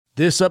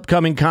This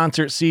upcoming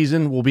concert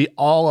season will be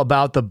all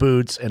about the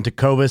boots, and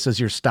Tecovas is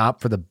your stop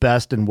for the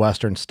best in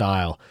Western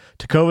style.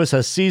 Tecovas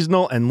has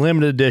seasonal and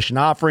limited edition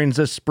offerings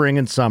this spring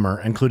and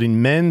summer,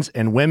 including men's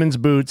and women's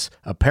boots,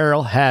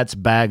 apparel, hats,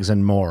 bags,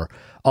 and more.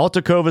 All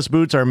Tecovas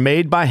boots are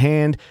made by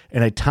hand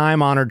in a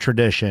time-honored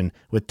tradition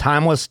with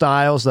timeless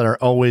styles that are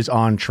always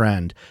on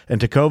trend. And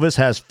Tecovas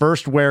has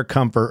first wear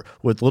comfort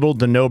with little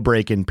to no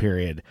break-in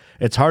period.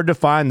 It's hard to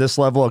find this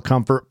level of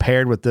comfort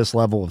paired with this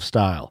level of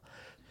style.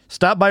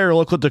 Stop by your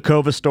local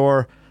Tecovas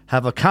store,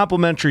 have a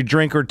complimentary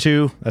drink or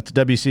two, that's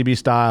WCB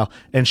style,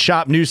 and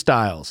shop new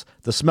styles.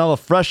 The smell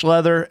of fresh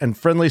leather and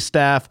friendly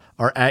staff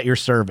are at your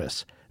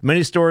service.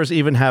 Many stores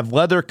even have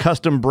leather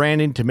custom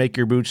branding to make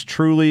your boots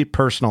truly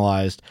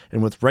personalized.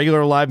 And with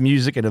regular live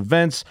music and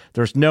events,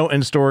 there's no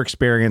in-store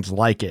experience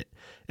like it.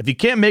 If you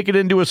can't make it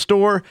into a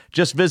store,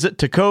 just visit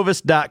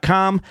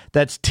tecovas.com.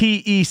 That's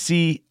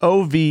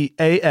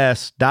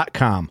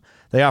TECOVAS.com.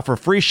 They offer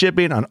free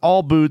shipping on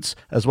all boots,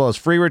 as well as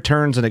free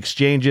returns and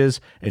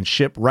exchanges, and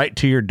ship right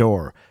to your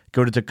door.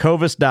 Go to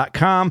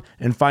tecovas.com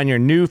and find your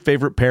new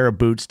favorite pair of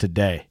boots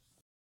today.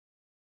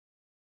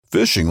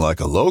 Fishing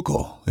like a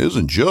local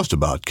isn't just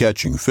about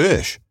catching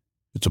fish.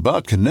 It's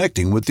about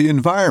connecting with the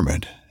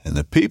environment and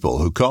the people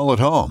who call it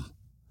home.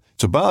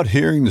 It's about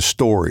hearing the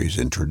stories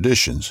and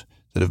traditions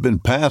that have been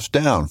passed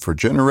down for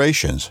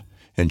generations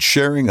and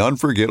sharing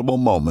unforgettable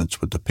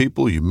moments with the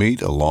people you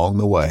meet along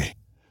the way.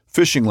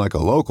 Fishing like a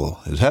local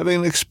is having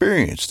an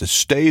experience that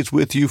stays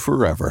with you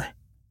forever.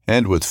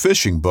 And with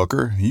Fishing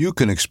Booker, you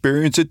can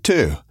experience it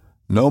too,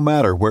 no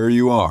matter where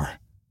you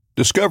are.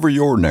 Discover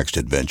your next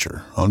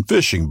adventure on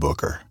Fishing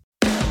Booker.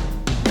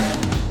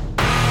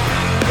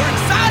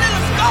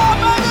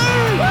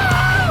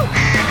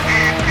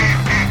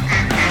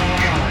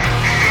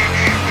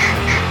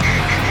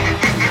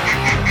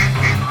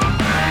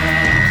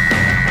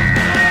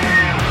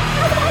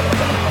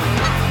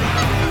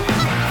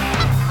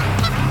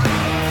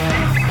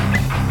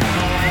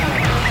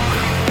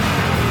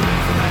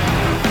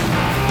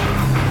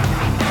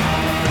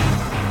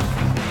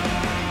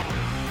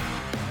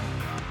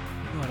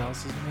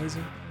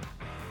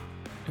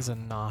 Is a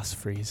NOS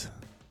freeze.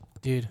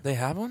 Dude. They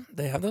have one?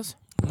 They have those?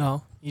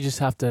 No, you just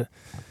have to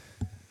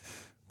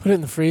put it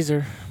in the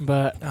freezer.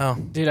 But,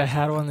 dude, I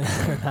had one the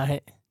other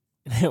night.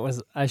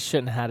 And I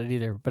shouldn't have had it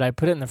either. But I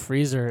put it in the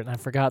freezer, and I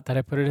forgot that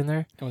I put it in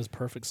there. It was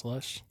perfect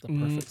slush. The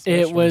perfect slush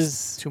it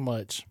was too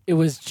much. It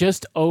was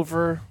just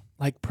over,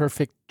 like,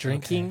 perfect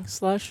drinking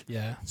slush.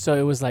 Yeah. So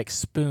it was like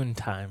spoon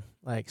time.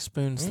 Like,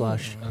 spoon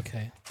slush.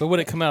 Okay. But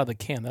would it come out of the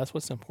can? That's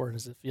what's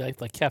important, is if you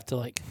have to,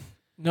 like...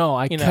 No,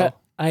 I cut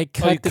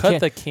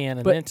the can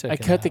and then took it I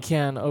cut out. the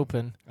can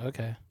open.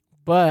 Okay.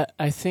 But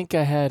I think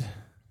I can't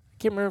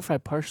remember if I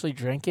partially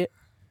drank it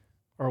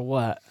or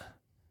what.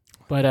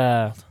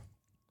 But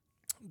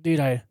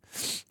dude, I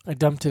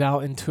dumped it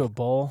out into a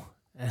bowl,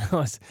 and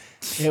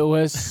it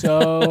was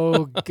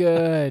so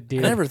good,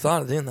 dude. I never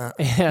thought of doing that.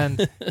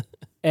 And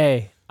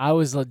hey, I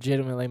was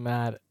legitimately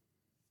mad.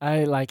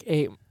 I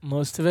ate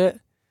most of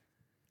it,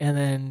 and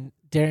then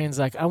Darian's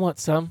like, "I want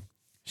some."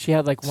 She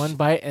had one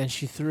bite and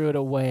she threw it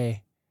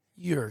away.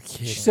 You're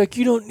kidding. She's like,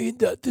 "You don't need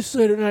that this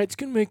late at night. It's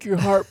going to make your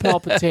heart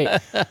palpitate."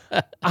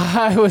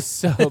 I was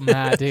so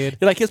mad, dude.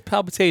 You're like, it's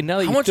palpitating now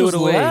that How you much threw was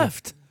it away.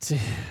 left? Dude,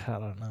 I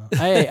don't know.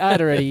 I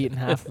had already eaten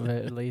half of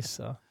it at least.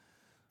 So,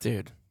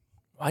 dude,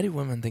 why do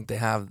women think they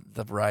have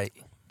the right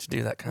to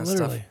do that kind of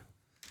Literally. stuff?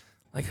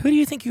 Like, who do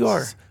you think you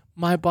are?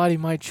 My body,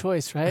 my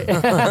choice, right?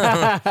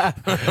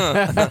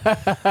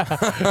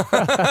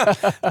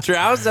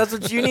 Travis, that's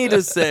what you need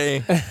to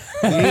say.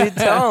 You need to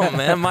tell them,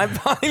 man. My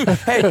body,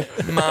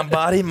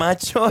 my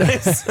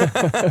choice.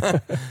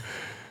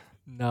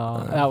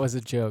 No, that was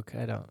a joke.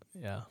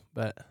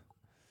 But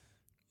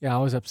yeah, I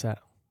was upset.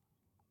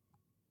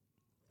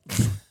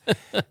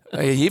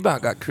 He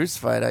about got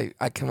crucified.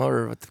 I come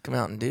over with the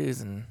Mountain Dews,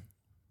 and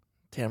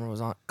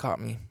Tamara caught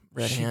me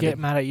red-handed. She get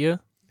mad at you?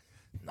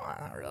 No,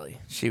 not really.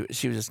 She was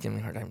just giving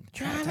me a hard time.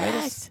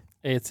 Travis.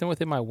 Hey, it's in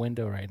within my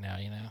window right now,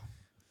 you know.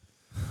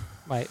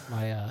 My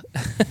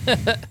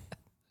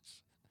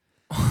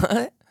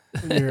What?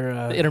 Your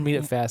the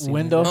intermediate fasting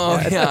window.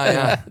 Oh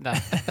yeah. No.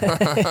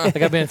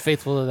 Like I've been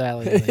faithful to that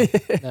lately.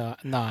 No,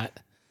 not.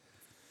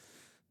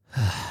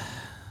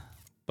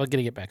 But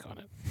gonna get back on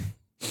it.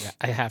 Yeah,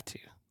 I have to.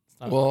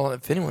 Well,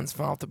 if anyone's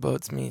falling off the boat,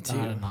 it's me It's too.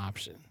 not an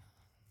option.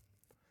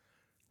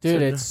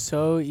 Dude, it's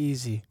so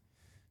easy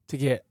to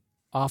get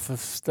off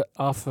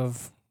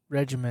of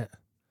regiment,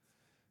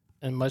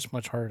 and much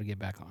harder to get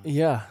back on.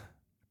 Yeah.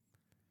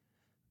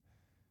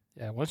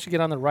 Yeah, once you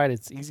get on the ride,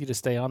 it's easy to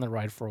stay on the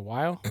ride for a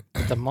while.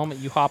 But the moment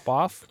you hop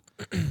off,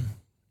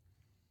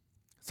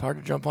 it's hard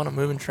to jump on a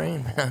moving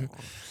train, man.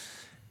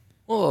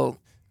 Well,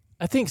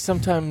 I think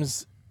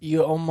sometimes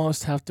you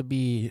almost have to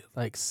be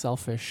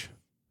selfish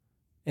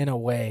in a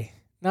way.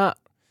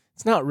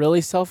 It's not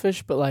really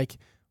selfish, but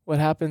what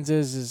happens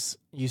is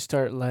you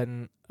start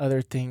letting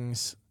other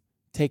things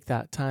take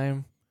that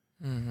time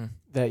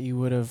that you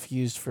would have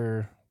used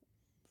for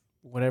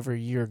whatever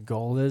your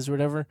goal is or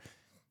whatever.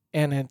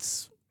 And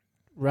it's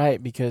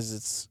right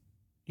because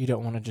you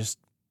don't want to just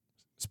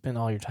spend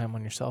all your time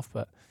on yourself.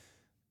 But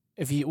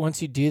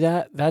once you do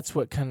that, that's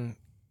what can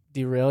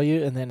derail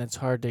you, and then it's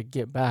hard to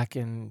get back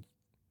and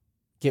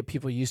get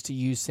people used to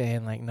you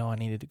saying like, no, I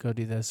needed to go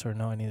do this, or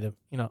no, I need to,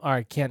 or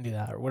I can't do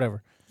that, or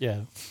whatever.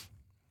 Yeah.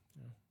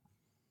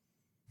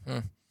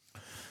 Well,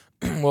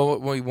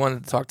 what we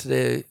wanted to talk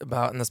today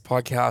about in this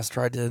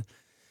podcast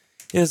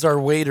is our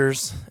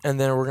waders, and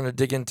then we're gonna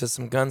dig into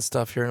some gun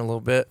stuff here in a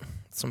little bit.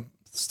 Some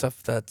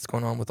stuff that's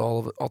going on with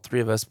all three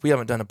of us. We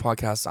haven't done a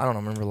podcast. I don't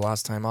remember the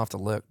last time. I'll have to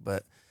look,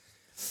 but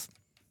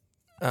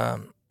I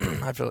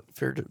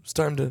figured it was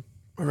time to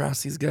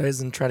harass these guys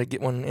and try to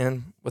get one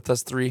in with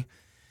us three,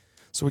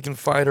 so we can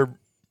fight or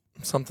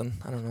something.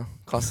 I don't know,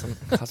 cause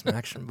some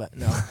action, but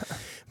no.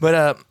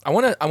 But I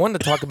wanted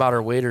to talk about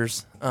our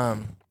waders.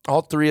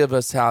 All three of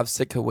us have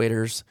Sitka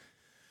waders.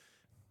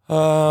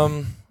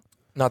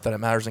 Not that it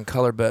matters in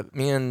color, but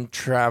me and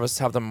Travis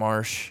have the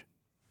Marsh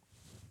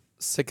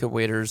Sitka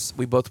waders.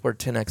 We both wear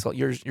 10XL.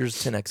 Yours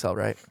 10XL,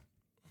 right?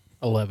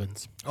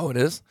 11s. Oh, it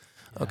is?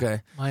 Yeah.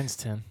 Okay. Mine's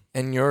 10.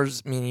 And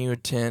yours, me and you are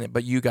 10,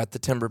 but you got the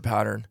timber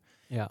pattern.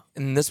 Yeah.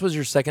 And this was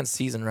your second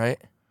season,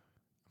 right?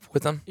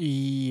 With them?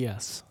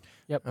 Yes.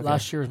 Yep. Okay.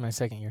 Last year was my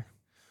second year.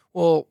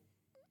 Well,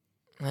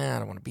 I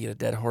don't want to beat a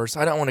dead horse.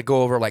 I don't want to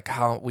go over like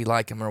how we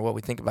like them or what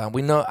we think about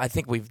them. I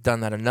think we've done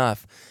that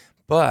enough.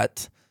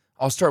 But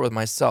I'll start with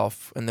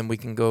myself, and then we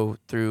can go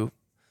through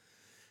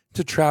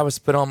to Travis.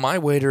 But on my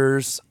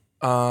waders,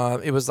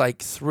 it was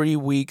like 3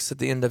 weeks at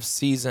the end of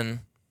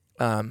season.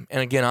 And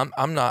again,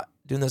 I'm not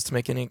doing this to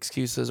make any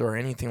excuses or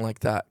anything like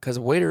that, because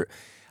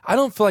I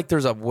don't feel like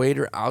there's a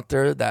wader out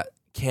there that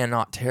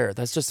cannot tear.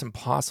 That's just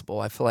impossible.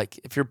 I feel like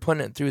if you're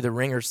putting it through the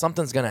ringer,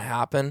 something's going to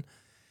happen.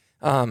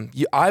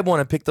 I want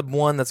to pick the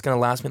one that's going to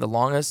last me the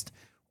longest.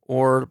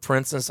 Or, for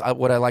instance,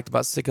 what I liked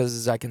about Sitkas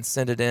is I can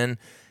send it in,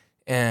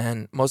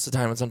 and most of the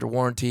time it's under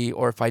warranty.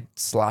 Or if I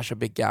slash a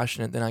big gash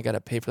in it, then I got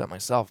to pay for that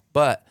myself.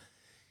 But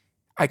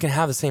I can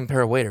have the same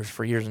pair of waders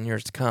for years and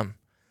years to come.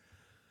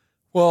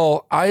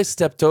 Well, I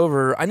stepped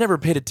over. I never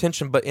paid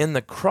attention, but in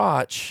the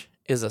crotch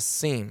is a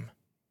seam,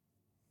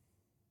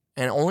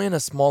 and only in a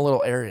small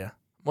little area.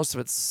 Most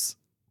of it's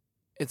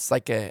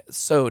like a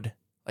sewed,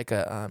 like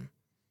a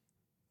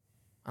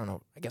I don't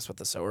know, I guess with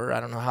the sewer. I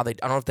don't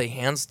know if they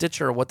hand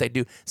stitch or what they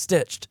do,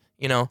 stitched,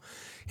 in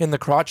the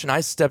crotch. And I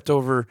stepped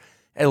over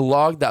a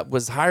log that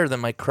was higher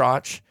than my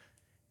crotch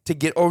to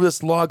get over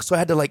this log. So I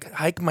had to like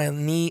hike my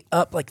knee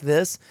up like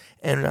this.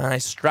 And when I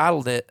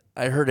straddled it,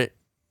 I heard it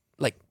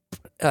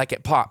like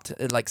it popped.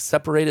 It like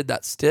separated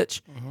that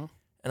stitch. Mm-hmm.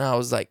 And I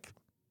was like,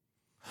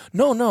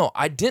 no,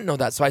 I didn't know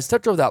that. So I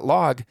stepped over that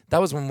log. That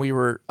was when we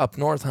were up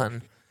north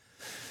hunting.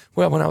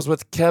 Well, when I was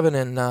with Kevin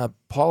and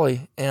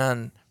Polly,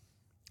 and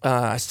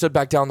I stood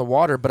back down in the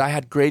water, but I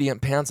had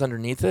gradient pants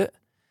underneath it.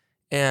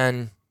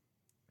 And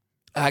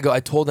I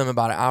told them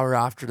about an hour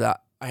after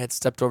that, I had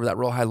stepped over that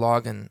real high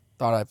log and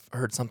thought I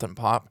heard something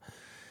pop.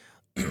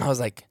 I was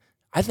like,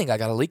 I think I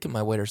got a leak in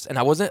my waders. And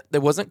it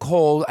wasn't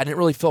cold. I didn't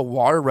really feel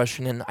water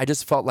rushing in. I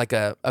just felt like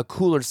a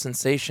cooler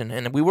sensation.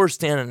 And we were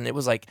standing, and it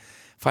was like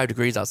 5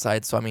 degrees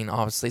outside. So, I mean,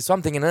 obviously. So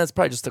I'm thinking, that's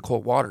probably just the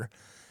cold water.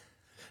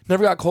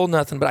 Never got cold,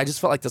 nothing, but I just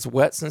felt like this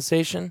wet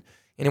sensation.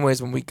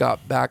 Anyways, when we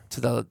got back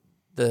to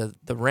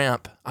the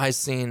ramp, I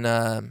seen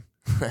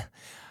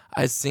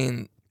I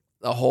seen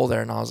a hole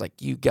there, and I was like,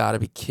 you gotta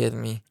be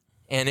kidding me.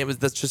 And it was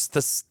just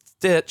the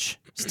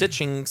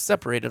stitching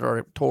separated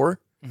or tore.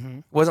 Mm-hmm.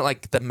 It wasn't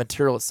like the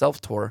material itself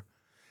tore.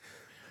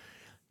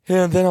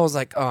 And then I was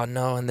like, oh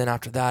no. And then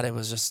after that, it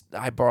was just,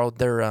 I borrowed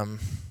their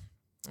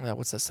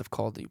what's that stuff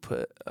called that you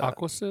put?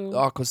 Aquasil?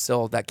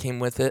 Aquasil that came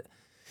with it.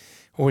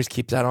 Always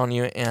keep that on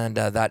you. And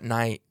that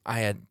night I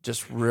had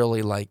just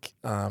really like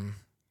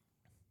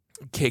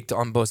caked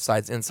on both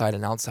sides, inside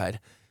and outside.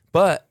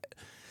 But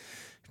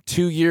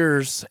 2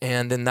 years,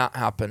 and then that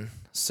happened.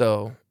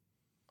 So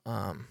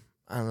I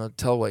don't know,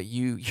 tell what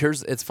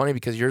yours. It's funny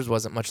because yours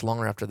wasn't much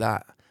longer after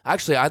that.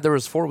 Actually, there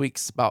was 4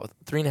 weeks, about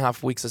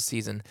 3.5 weeks of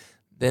season.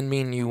 Then me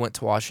and you went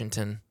to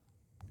Washington.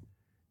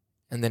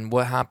 And then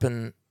what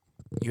happened?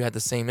 You had the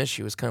same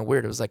issue. It was kind of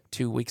weird. It was like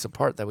 2 weeks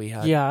apart that we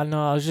had. Yeah,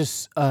 no, I was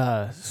just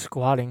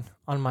squatting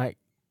on the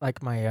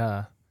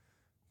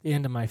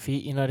end of my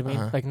feet, you know what I mean?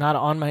 Uh-huh. Like not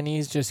on my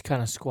knees, just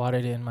kind of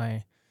squatted in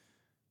my,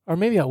 or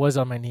maybe I was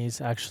on my knees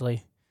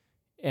actually.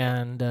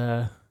 And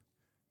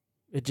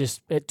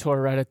it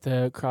tore right at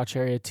the crotch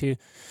area too.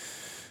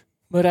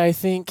 But I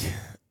think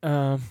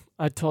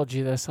I told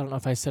you this. I don't know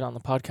if I said it on the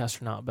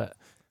podcast or not, but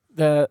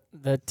the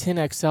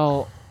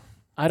 10XL,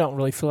 I don't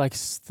really feel like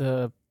it's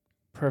the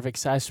perfect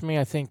size for me.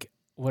 I think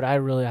what I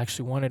really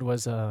actually wanted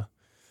was a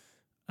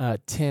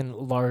 10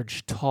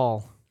 large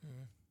tall,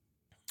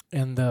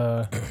 and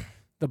the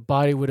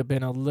body would have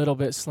been a little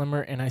bit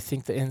slimmer, and I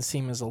think the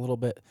inseam is a little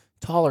bit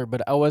taller,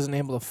 but I wasn't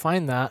able to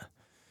find that.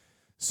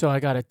 So I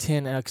got a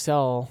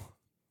 10XL,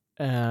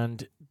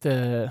 and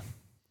the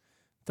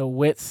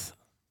width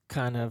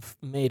kind of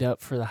made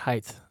up for the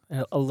height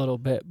a little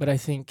bit. But I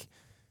think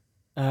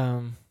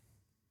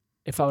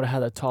if I would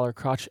have had a taller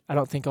crotch, I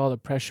don't think all the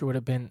pressure would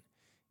have been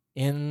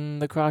in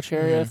the crotch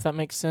area, if that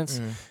makes sense.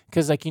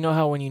 Because like you know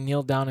how when you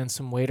kneel down in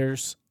some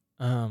waders,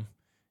 if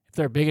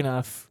they're big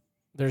enough,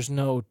 there's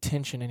no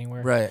tension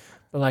anywhere. Right.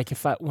 But like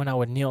when I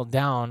would kneel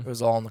down, It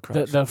was all in the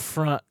crotch. the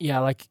front,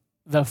 like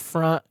the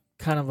front,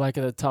 kind of like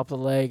at the top of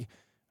the leg,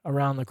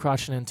 around the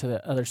crotch and into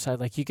the other side,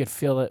 like you could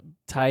feel it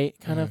tight,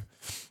 kind of.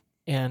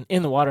 And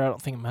in the water, I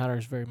don't think it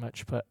matters very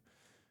much, but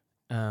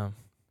out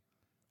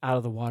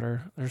of the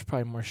water, there's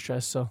probably more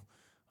stress. So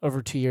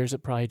over 2 years,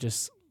 it probably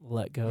just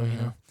let go, you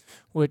know.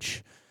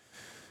 Which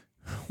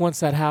once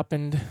that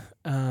happened,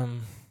 it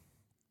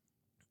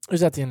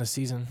was at the end of the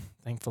season,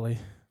 thankfully.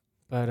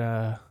 But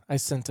I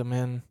sent them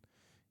in,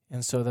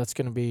 and so that's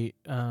going to be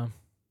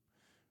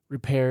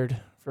repaired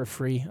for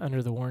free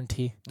under the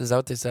warranty. Is that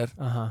what they said?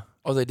 Uh-huh.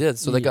 Oh, they did?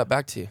 So they got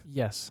back to you?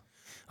 Yes.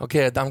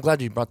 Okay, I'm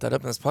glad you brought that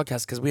up in this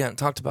podcast because we hadn't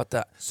talked about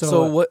that.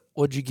 So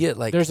what'd you get?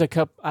 Like, there's a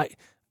couple.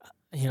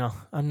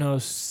 I'm no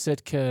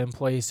Sitka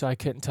employee, so I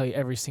couldn't tell you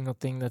every single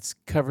thing that's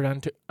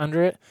covered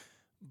under it.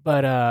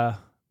 But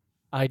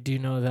I do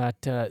know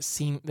that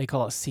seam, they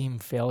call it seam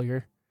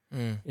failure,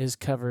 is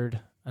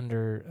covered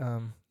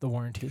under the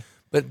warranty.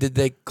 But did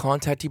they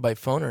contact you by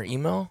phone or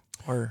email?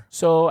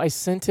 So I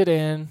sent it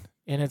in,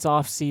 and it's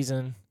off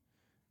season.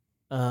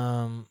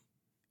 And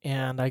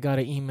I got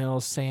an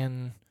email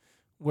saying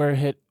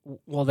they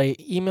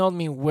emailed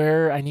me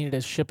where I needed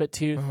to ship it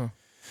to.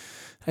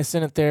 I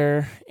sent it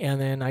there, and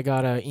then I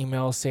got an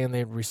email saying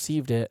they'd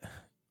received it.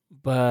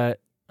 But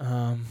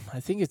I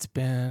think it's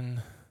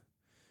been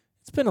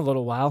a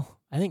little while.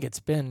 I think it's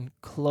been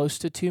close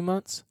to 2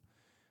 months.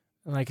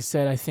 And like I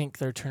said, I think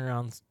their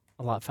turnaround's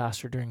a lot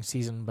faster during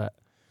season. But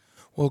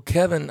well,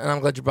 Kevin, and I'm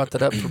glad you brought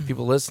that up for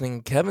people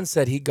listening. Kevin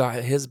said he got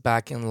his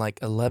back in like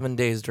 11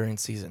 days during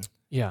season.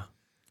 Yeah.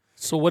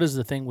 So what is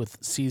the thing with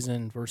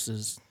season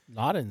versus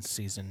not in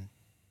season?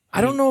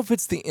 I don't know if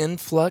it's the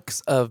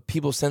influx of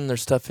people sending their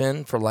stuff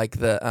in for like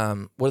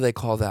the what do they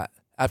call that?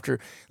 After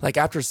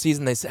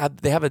season,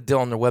 they have a deal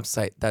on their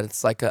website that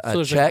it's like a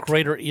there's check. A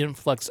greater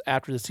influx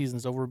after the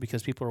season's over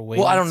because people are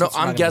waiting. Well, I don't know. Since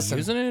you're I'm not gonna be guessing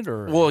using it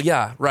or well,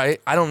 yeah, right.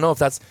 I don't know if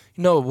that's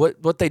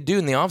what they do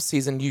in the off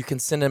season. You can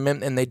send them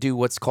in and they do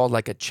what's called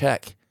like a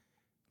check,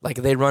 like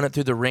they run it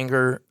through the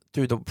ringer,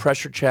 through the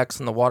pressure checks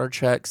and the water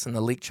checks and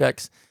the leak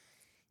checks,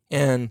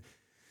 and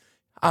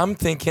I'm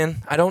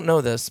thinking, I don't know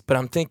this, but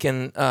I'm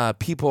thinking a lot of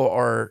people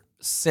are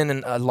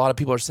sending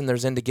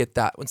theirs in to get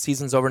that. When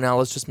season's over now,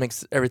 let's just make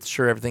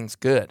sure everything's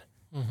good.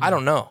 I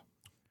don't know.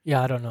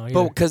 Yeah, I don't know either.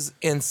 But because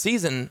in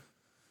season,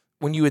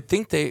 when you would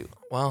think I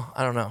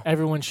don't know.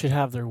 Everyone should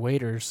have their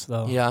waders,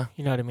 though. Yeah.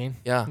 You know what I mean?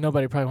 Yeah.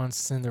 Nobody probably wants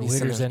to send their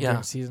waders in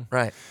during season.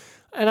 Right.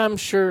 And I'm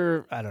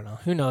sure, I don't know,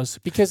 who knows?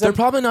 Because they're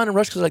probably not in a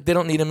rush because they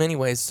don't need them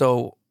anyway,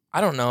 so I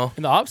don't know.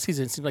 In the off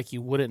season, it seems like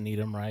you wouldn't need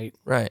them, right?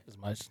 Right. As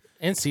much.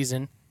 In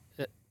season,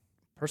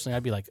 personally,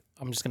 I'd be like,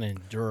 I'm just going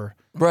to endure.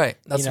 Right.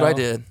 That's what I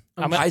did.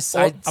 I'm going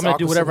to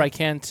do whatever I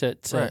can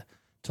to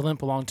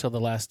limp along till the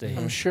last day.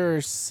 I'm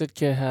sure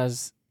Sitka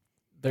has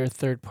their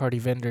third-party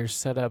vendors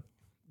set up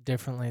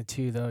differently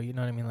too, though. You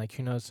know what I mean? Like,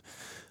 who knows?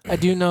 I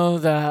do know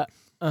that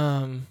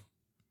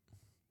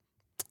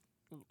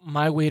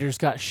my waders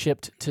got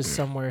shipped to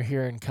somewhere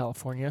here in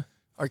California.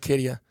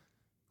 Arcata.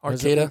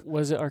 Was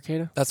it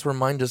Arcata? That's where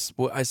mine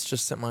I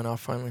just sent mine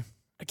off finally.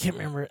 I can't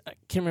remember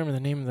the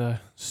name of the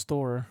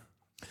store,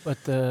 but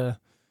it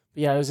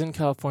was in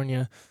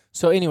California.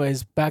 So,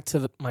 anyways, back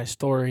to my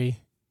story.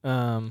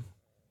 It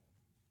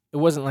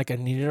wasn't like I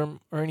needed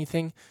them or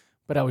anything,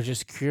 but I was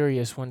just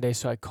curious one day.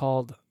 So I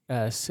called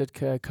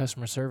Sitka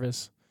customer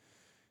service,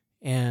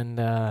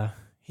 and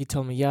he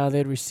told me, yeah,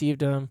 they'd received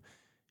them,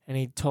 and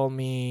he told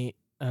me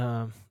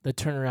the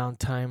turnaround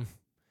time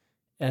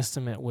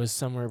estimate was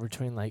somewhere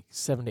between like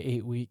 7 to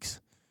 8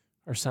 weeks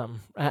or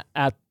something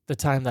at the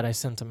time that I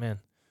sent them in.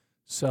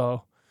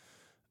 So,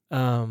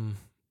 and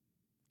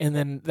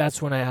then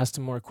that's when I asked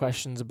him more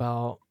questions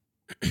about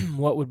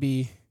what would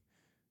be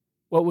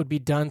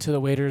done to the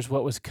waders,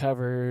 what was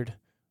covered,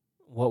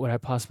 what would I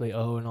possibly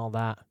owe, and all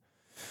that.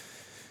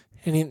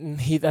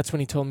 And he that's when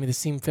he told me the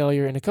seam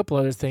failure and a couple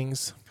other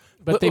things.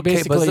 But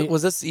basically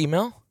was this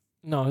email?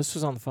 No, this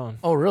was on the phone.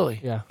 Oh, really?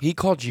 Yeah. He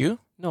called you?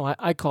 No,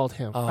 I called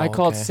him. Oh, I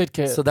called okay.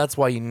 Sitka. So that's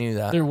why you knew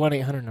that. Their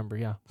 1-800 number,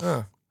 yeah.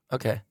 Oh,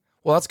 okay.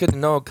 Well, that's good to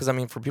know because, I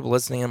mean, for people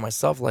listening and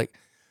myself, like,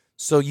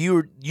 so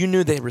you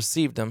knew they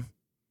received them,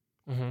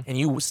 and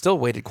you still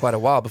waited quite a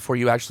while before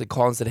you actually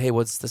called and said, hey,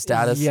 what's the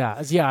status?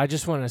 Yeah, I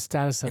just wanted a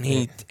status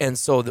update. And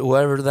so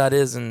whoever that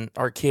is in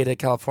Arcata,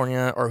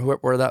 California, or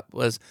where that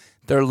was,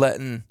 they're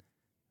letting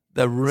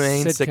the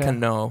Sitka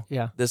know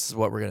this is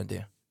what we're going to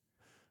do.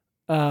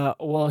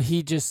 Well,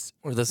 he just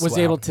was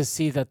able to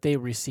see that they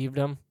received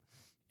them,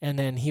 and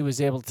then he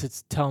was able to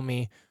tell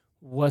me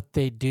what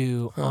they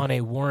do on a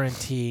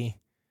warranty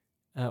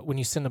when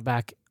you send them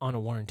back on a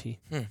warranty.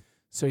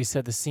 So he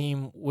said the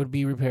seam would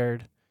be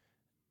repaired,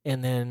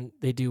 and then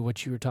they do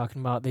what you were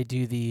talking about. They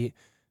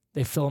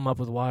fill them up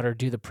with water,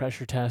 do the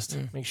pressure test,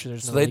 make sure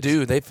there's no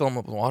leaks. They fill them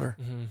up with water.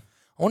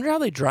 I wonder how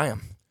they dry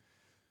them.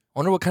 I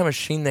wonder what kind of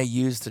machine they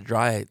use to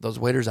dry those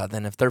waders out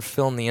then if they're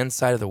filling the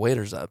inside of the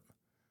waders up.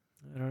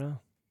 I don't know.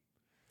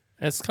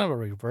 It's kind of a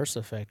reverse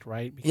effect,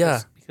 right? Because,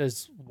 Yeah.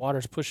 Because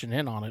water's pushing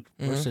in on it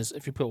Mhm. versus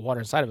if you put water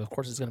inside of it, of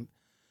course, it's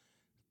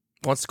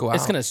Wants to go out.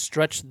 going to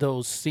stretch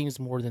those seams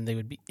more than they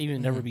would be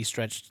even never be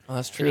stretched Oh,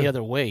 that's true. any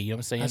other way. You know what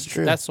I'm saying? That's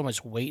true. That's so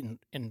much weight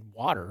in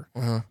water.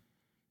 Uh-huh.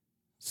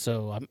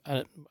 So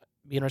I'd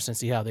be interested to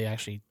see how they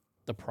actually,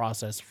 the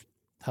process,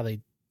 how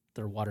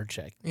their water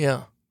check.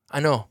 Yeah, I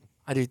know.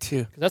 I do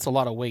too. 'Cause that's a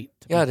lot of weight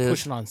to Yeah, be it is.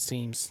 pushing on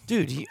seams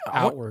Dude,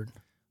 outward.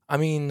 I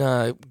mean,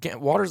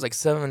 water's like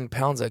 7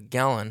 pounds a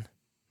gallon.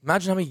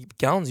 Imagine how many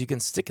gallons you can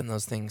stick in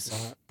those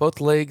things.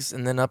 Both legs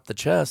and then up the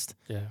chest.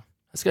 Yeah.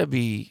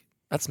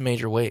 That's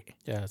major weight.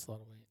 Yeah, it's a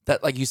lot of weight.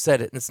 That, like you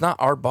said, it's not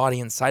our body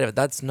inside of it.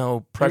 That's no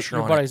pressure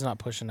Your on body's it. not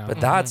pushing out.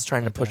 But that's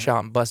trying to like push that.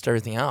 out and bust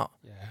everything out.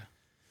 Yeah.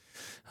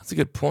 That's a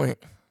good point.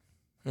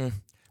 I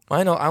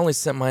only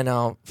sent mine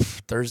out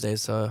Thursday,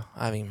 so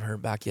I haven't even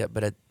heard back yet.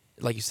 But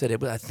like you said,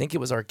 I think it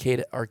was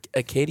Acadia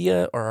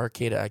or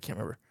Arcata. I can't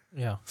remember.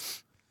 Yeah.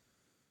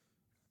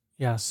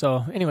 Yeah.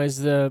 So, anyways,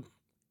 the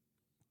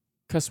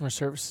customer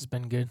service has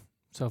been good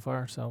so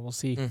far. So we'll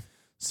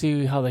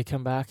see how they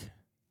come back.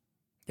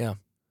 Yeah.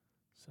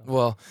 So.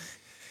 Well,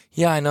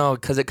 yeah, I know,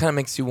 because it kind of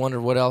makes you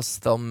wonder what else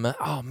they'll.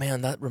 Oh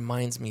man, that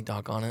reminds me,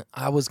 doggone it.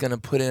 I was gonna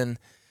put in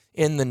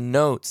the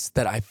notes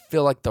that I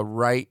feel like the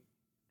right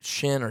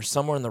shin or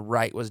somewhere in the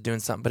right was doing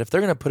something. But if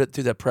they're gonna put it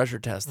through the pressure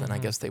test, then I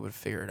guess they would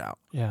figure it out.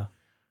 Yeah.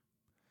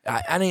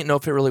 I didn't know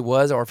if it really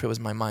was or if it was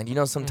my mind. You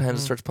know,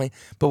 sometimes it starts playing.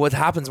 But what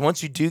happens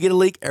once you do get a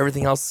leak,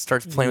 everything else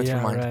starts playing with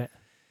your mind. Right.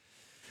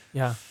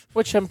 Yeah.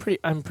 Which I'm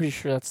pretty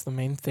sure that's the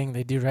main thing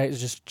they do, right?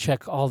 Is just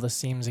check all the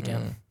seams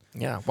again.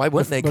 Yeah. Why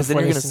wouldn't they? Because then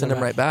Before you're they going to send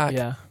them right back.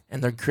 Yeah.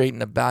 And they're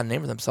creating a bad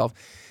name for themselves.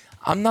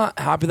 I'm not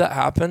happy that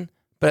happened,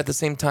 but at the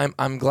same time,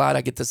 I'm glad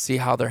I get to see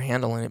how they're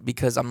handling it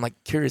because I'm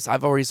like curious.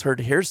 I've always heard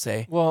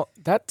hearsay. Well,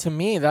 that to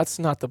me, that's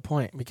not the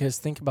point because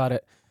think about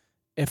it.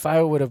 If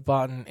I would have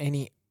bought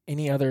any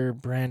other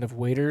brand of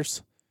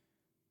waders,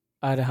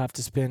 I'd have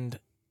to spend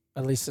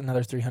at least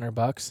another $300.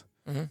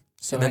 Mm-hmm.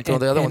 So and then throw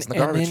the other ones in the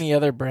garbage. And any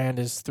other brand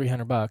is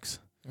 $300.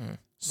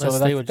 So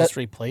unless they would just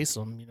replace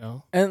them, you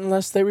know.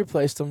 Unless they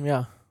replaced them,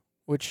 yeah.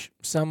 Which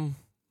some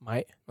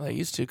might. Well, they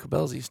used to.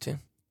 Cabela's used to.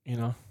 You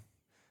know.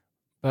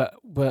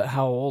 But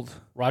how old?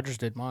 Rogers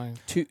did mine.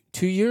 2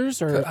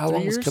 years or how 3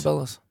 long years? was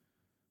Cabela's?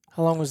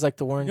 How long was like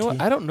the warranty? You know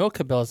what? I don't know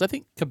Cabela's. I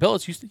think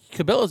Cabela's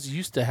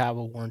used to have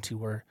a warranty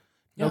where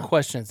no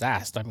questions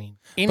asked. I mean,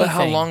 anything. But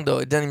how long though?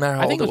 It doesn't matter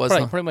how I think old it was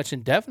huh? pretty much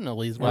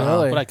indefinitely is what,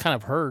 Really? what I kind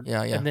of heard.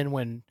 Yeah. And then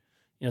when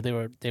they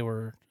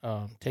were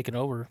taken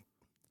over,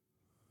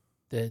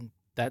 then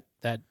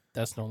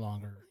that's no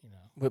longer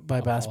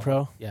by Bass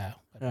Pro? Yeah,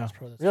 by Bass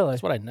Pro. Really?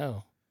 That's what I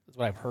know. That's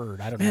what I've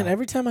heard. I don't know. Man,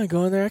 every time I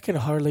go in there, I could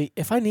hardly.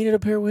 If I needed a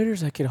pair of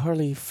waders, I could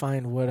hardly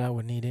find what I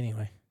would need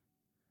anyway.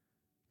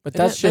 But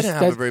They didn't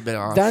have a very big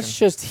option. that's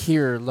just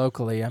here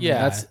locally. I mean,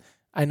 Yeah.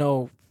 I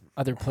know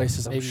other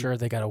places. I'm Maybe- sure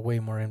they got a way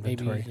more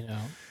inventory. maybe Well,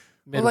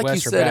 Midwest like you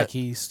or said, back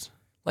east.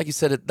 like you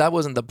said, that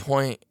wasn't the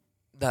point.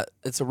 That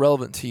it's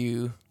irrelevant to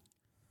you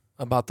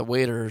about the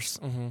waiters,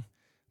 Mm-hmm.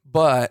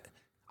 but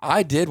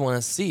I did want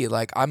to see.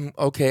 Like, I'm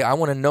okay. I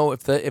want to know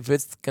if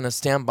it's gonna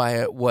stand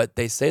by what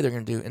they say they're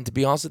gonna do. And to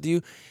be honest with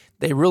you,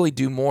 they really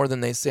do more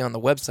than they say on the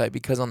website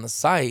because on the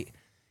site,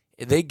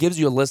 they gives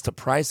you a list of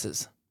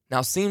prices.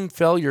 Now, seam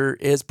failure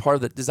is part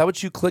of it. Is that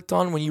what you clicked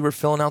on when you were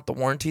filling out the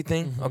warranty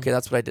thing? Mm-hmm. Okay,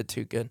 that's what I did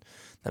too. Good.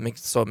 Make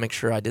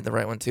sure I did the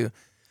right one too.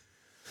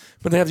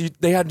 But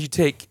they had you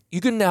take. You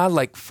can add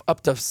like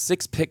up to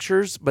 6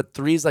 pictures, but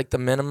 3 is like the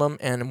minimum.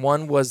 And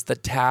 1 was the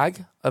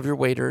tag of your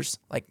waders,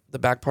 like the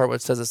back part where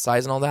it says the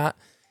size and all that.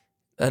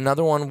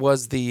 Another one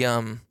was the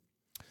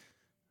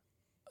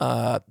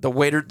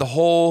wader, the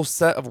whole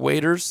set of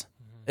waders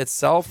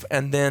itself,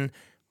 and then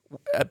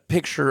a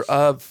picture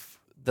of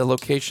the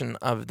location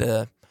of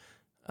the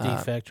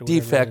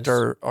Defect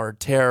or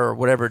tear or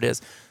whatever it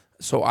is.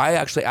 So I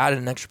actually added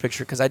an extra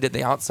picture because I did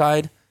the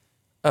outside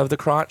of the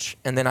crotch,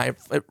 and then I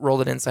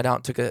rolled it inside out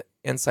and took an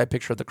inside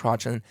picture of the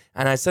crotch. And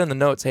I said in the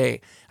notes, hey,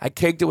 I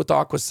caked it with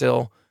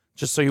Aquasil,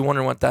 just so you're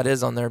wondering what that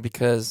is on there,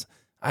 because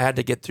I had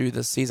to get through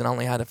the season. I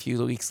only had a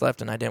few weeks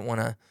left, and I didn't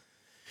want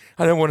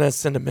to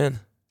send them in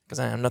because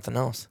I have nothing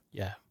else.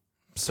 Yeah.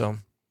 So,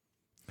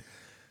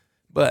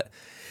 but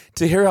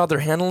to hear how they're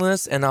handling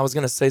this, and I was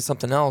going to say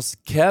something else.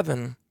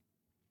 Kevin,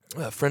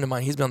 a friend of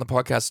mine, he's been on the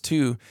podcast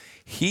too.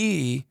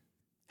 He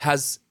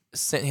has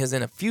sent his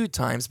in a few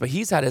times, but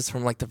he's had his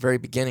from like the very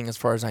beginning, as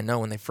far as I know,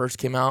 when they first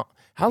came out.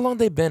 How long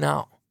they been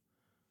out?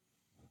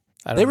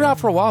 They were out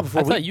for a while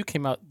before. I thought you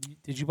came out.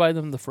 Did you buy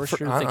them the first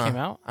year that they came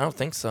out? I don't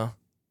think so.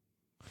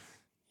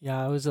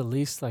 Yeah, it was at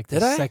least like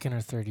Did the I? second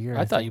or third year.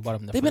 I thought think. you bought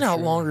them the They've first been out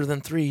year. longer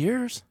than 3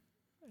 years.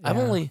 I've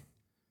Yeah. only,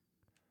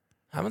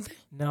 haven't they?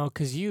 No,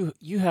 because you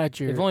had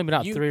your. They've only been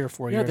out you, 3 or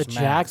 4 you years. had the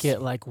max.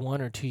 jacket like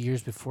 1 or 2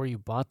 years before you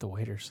bought the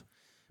waders.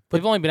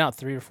 They've only been out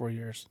 3 or 4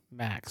 years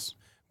max.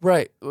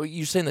 Right. Well,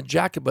 you're saying the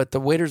jacket, but the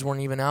waders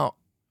weren't even out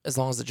as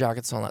long as the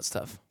jackets and all that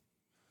stuff.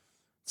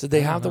 So they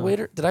I have the don't know.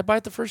 wader? Did I buy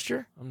it the first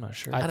year? I'm not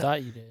sure. I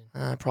thought you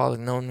did. Probably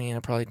known me. I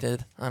probably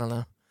did. I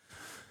don't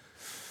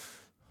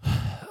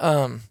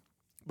know.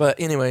 But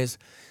anyways,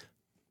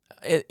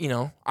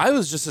 I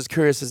was just as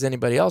curious as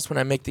anybody else when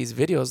I make these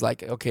videos.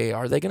 Like, okay,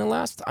 are they going to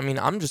last? I mean,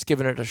 I'm just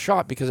giving it a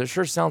shot because it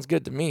sure sounds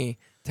good to me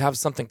to have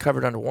something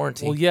covered under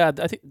warranty. Well, yeah,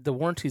 I think the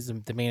warranty is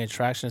the main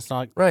attraction. It's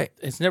not right.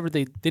 It's never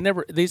they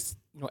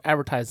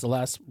advertise the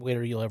last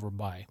wader you'll ever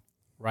buy,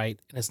 right?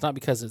 And it's not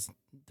because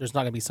there's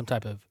not going to be some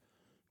type of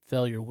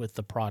failure with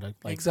the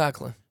product, like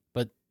exactly.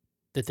 But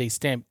that they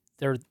stand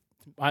there.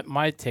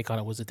 My take on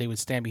it was that they would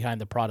stand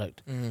behind the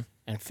product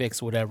and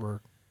fix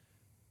whatever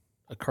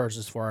occurs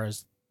as far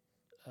as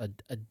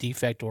a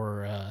defect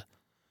or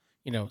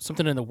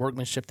something in the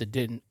workmanship that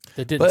didn't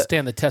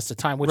stand the test of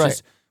time, which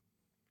is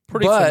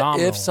pretty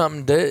phenomenal.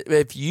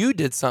 If you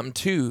did something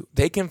too,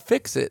 they can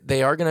fix it.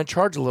 They are going to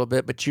charge a little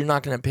bit, but you're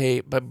not going to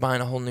pay by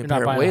buying a whole new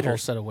pair of waders. A whole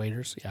set of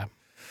waders, yeah.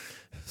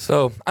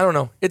 So I don't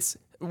know.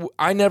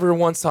 I never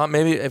once thought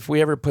maybe if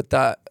we ever put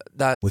that.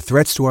 With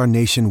threats to our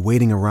nation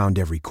waiting around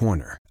every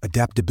corner,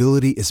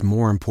 adaptability is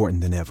more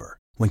important than ever.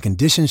 When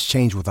conditions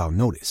change without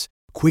notice,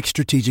 quick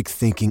strategic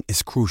thinking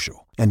is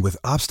crucial. And with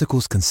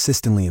obstacles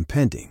consistently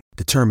impending,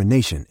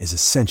 determination is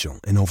essential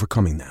in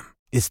overcoming them.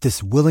 It's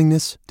this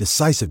willingness,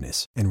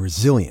 decisiveness, and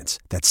resilience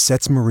that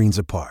sets Marines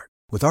apart.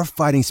 With our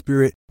fighting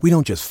spirit, we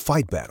don't just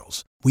fight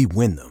battles, we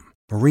win them.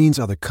 Marines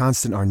are the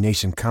constant our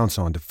nation counts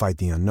on to fight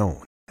the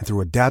unknown. And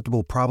through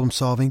adaptable problem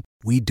solving,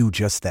 we do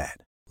just that.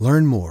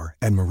 Learn more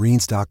at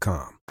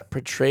marines.com.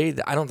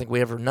 Portrayed, I don't think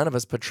none of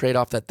us portrayed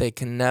off that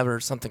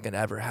something could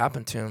ever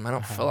happen to him. I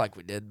don't feel like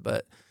we did,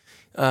 but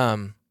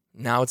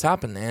now it's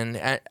happened.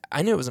 And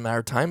I knew it was a matter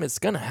of time. It's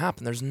going to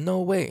happen. There's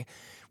no way.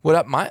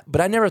 But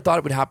I never thought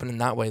it would happen in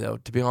that way, though.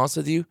 To be honest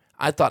with you,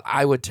 I thought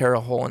I would tear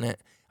a hole in it.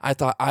 I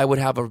thought I would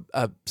have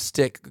a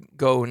stick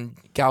go and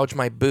gouge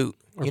my boot.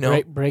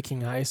 Or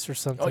breaking ice or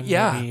something. Oh,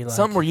 yeah,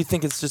 something where you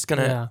think it's just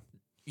gonna.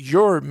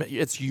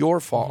 It's your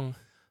fault. Mm-hmm.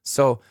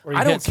 So or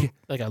I don't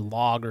like a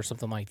log or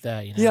something like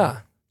that. Yeah.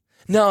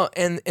 No,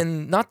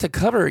 and not to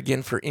cover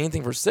again for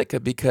anything for Sitka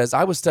because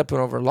I was stepping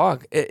over a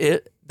log.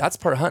 That's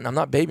part of hunting. I'm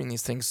not babying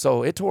these things,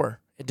 so it tore.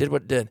 It did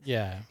what it did.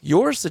 Yeah.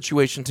 Your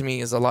situation to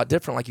me is a lot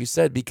different, like you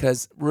said,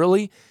 because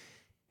really,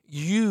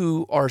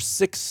 you are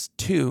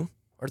 6'2"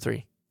 or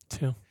 3.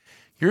 2.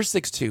 You're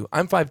 6'2".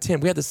 I'm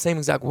 5'10". We had the same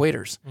exact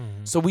waders,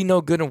 so we know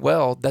good and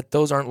well that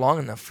those aren't long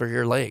enough for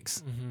your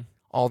legs.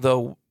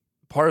 Although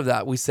part of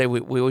that we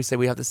always say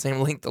we have the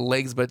same length of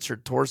legs, but it's your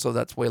torso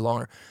that's way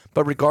longer.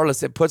 But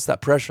regardless, it puts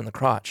that pressure in the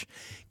crotch.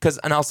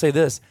 And I'll say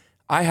this: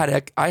 I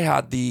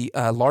had the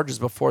larges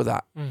before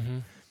that.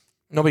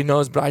 Nobody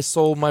knows, but I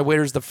sold my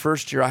waders the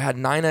first year. I had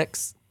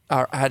 9X.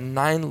 I had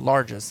 9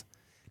 larges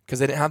because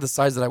they didn't have the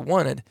size that I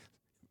wanted,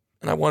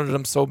 and I wanted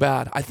them so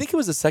bad. I think it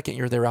was the second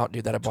year they were out,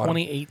 dude, that I bought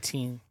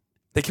 2018. them.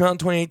 They came out in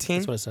 2018?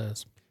 That's what it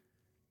says.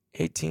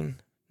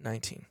 18,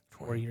 19,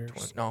 20, 4 years.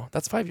 20. No,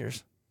 that's 5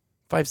 years.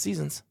 5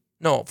 seasons.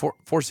 No,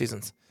 4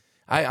 seasons.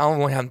 I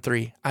only had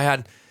 3. I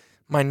had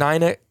my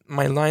 9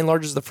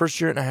 larges the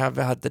first year, and I had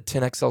the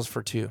 10XLs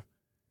for 2.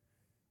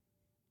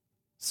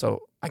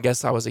 So I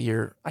guess I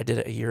did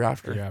it a year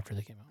after. A year after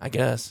they came out. I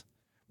guess.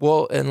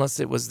 Well, unless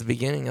it was the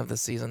beginning of the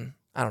season.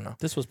 I don't know.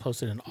 This was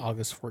posted on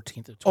August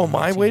 14th of 2018. Oh,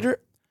 my wader?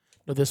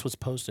 No, this was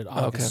posted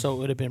August, okay. So it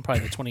would have been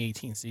probably the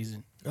 2018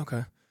 season.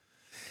 Okay.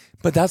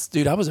 But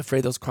dude, I was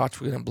afraid those crotch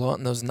were going to blow out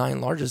in those 9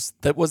 larges.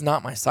 That was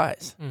not my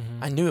size.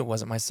 I knew it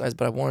wasn't my size,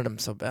 but I wanted them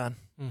so bad.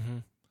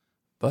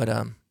 But,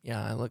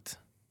 yeah, I looked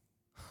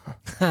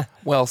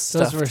well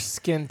stuffed. Those were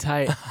skin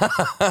tight.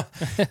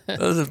 That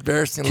was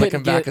embarrassing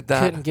looking back at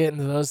that. Couldn't get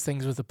into those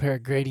things with a pair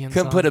of gradients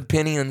Couldn't on. put a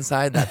penny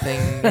inside that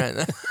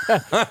thing.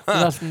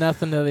 Left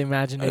nothing to the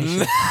imagination.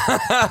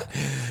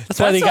 That's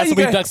why they got so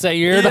many ducks that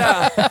year.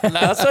 Yeah,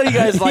 that's why you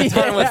guys like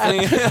time with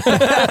me.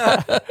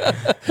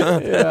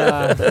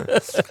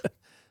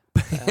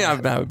 Yeah,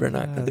 I'm bad. We better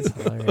not. That's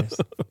hilarious.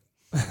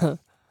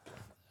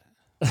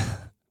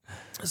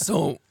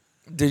 So,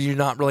 did you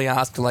not really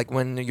ask like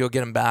when you'll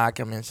get them back?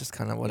 I mean, it's just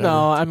kind of whatever.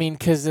 No, I mean,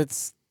 because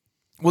it's.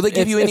 Will they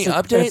give you any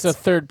updates? It's a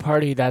third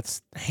party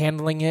that's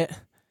handling it.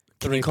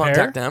 Can you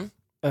contact them?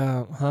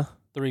 The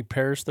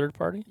repairs third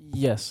party?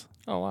 Yes.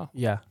 Oh, wow.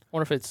 Yeah. I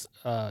wonder if it's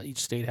each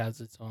state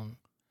has its own.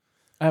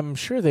 I'm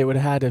sure they would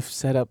have had to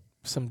set up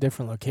some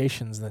different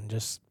locations than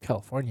just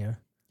California,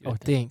 I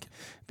would think.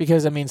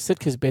 Because, I mean,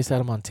 Sitka's based out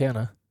of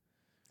Montana.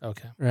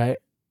 Okay. Right?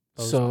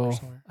 So,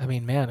 I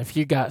mean, man, if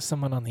you got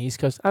someone on the East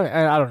Coast,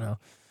 I don't know.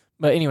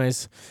 But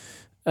anyways,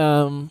 I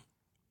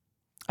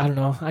don't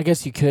know. I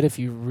guess you could if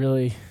you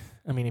really,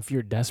 if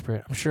you're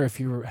desperate. I'm sure if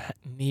you were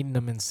needing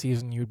them in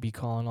season, you would be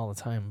calling all the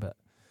time. But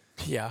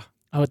yeah,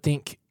 I would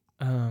think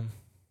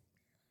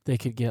they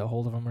could get a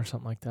hold of them or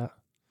something like that.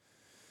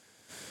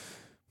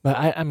 But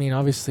I mean,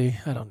 obviously,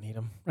 I don't need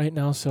them right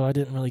now, so I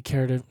didn't really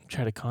care to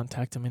try to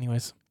contact them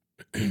anyways.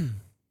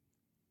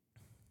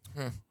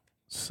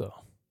 So,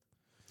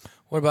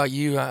 what about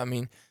you? I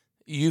mean,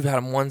 you've had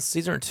them 1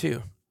 season or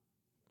 2?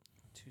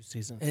 2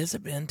 seasons. Has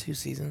it been 2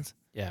 seasons?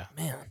 Yeah,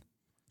 man.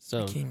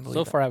 So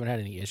far, I haven't had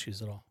any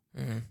issues at all.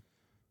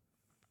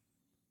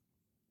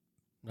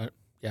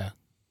 Yeah,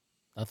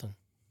 nothing.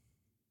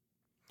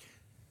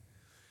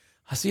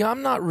 See,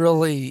 I'm not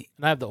really.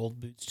 And I have the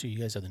old boots too. You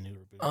guys have the newer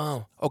boots.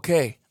 Oh,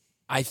 okay.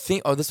 I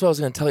think. Oh, this is what I was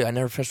going to tell you. I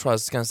never finished what I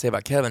was going to say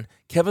about Kevin.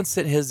 Kevin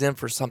sent his in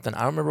for something. I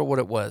don't remember what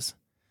it was.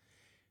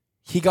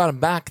 He got them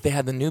back. They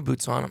had the new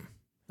boots on them.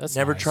 That's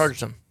never nice.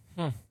 charged them.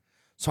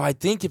 So I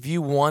think if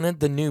you wanted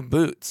the new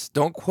boots,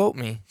 don't quote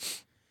me,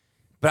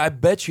 but I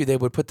bet you they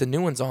would put the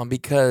new ones on,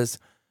 because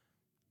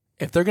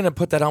if they're going to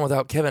put that on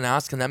without Kevin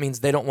asking, that means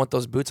they don't want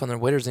those boots on their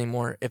waders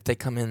anymore if they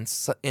come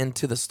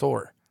into the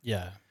store.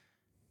 Yeah.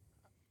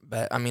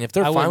 But I mean, if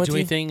they're I fine wouldn't with do you,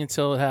 anything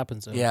until it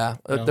happens. Though. yeah,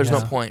 You know, there's no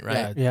yeah. point,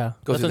 right? Yeah.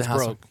 Go through the Nothing's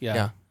hassle. broke.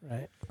 Yeah.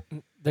 Right.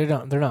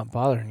 They're not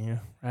bothering you,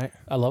 right?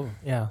 I love them.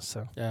 Yeah.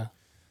 So Yeah.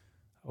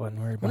 I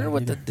wouldn't worry I about wonder it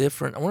what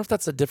either. I wonder if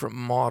that's a different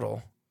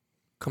model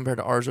compared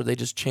to ours, where they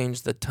just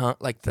changed the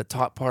the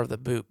top part of the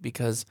boot.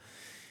 Because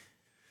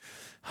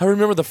I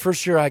remember the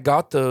first year I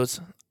got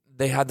those,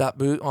 they had that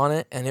boot on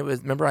it, and it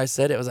was. Remember I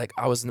said it was like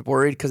I was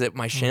worried because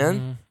my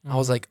shin. I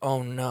was like,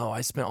 oh no,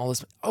 I spent all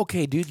this.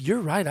 Okay, dude,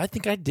 you're right. I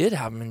think I did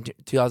have them in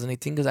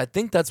 2018, because I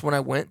think that's when I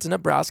went to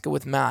Nebraska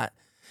with Matt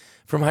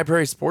from High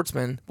Prairie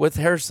Sportsman with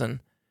Harrison,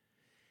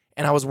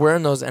 and I was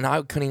wearing those, and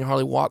I couldn't even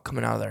hardly walk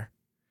coming out of there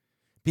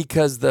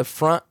because the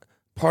front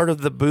part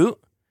of the boot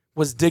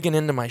was digging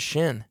into my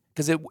shin,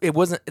 because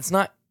it's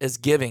not as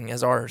giving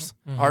as ours,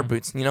 our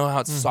boots. You know how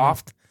it's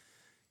soft?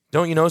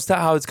 Don't you notice that,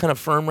 how it's kind of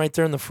firm right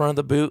there in the front of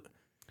the boot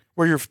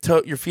where your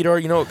feet are?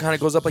 You know, it kind of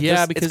goes up like this.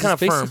 Yeah, because it's kind of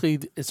firm.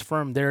 basically it's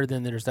firm there.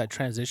 Then there's that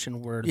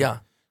transition where you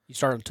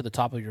start to the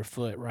top of your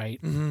foot, right?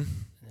 Mm-hmm.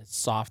 And it's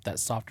soft, that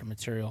softer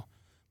material.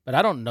 But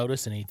I don't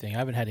notice anything. I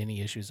haven't had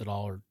any issues at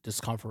all or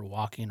discomfort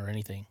walking or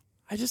anything.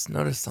 I just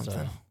noticed something.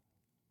 So,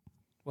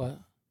 what?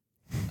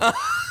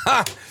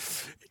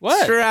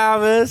 What?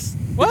 Travis.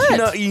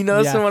 What? You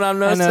noticing what I'm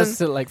noticing? I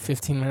noticed it like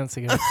 15 minutes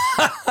ago.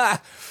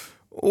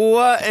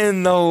 What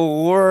in the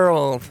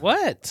world?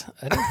 What?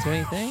 I didn't do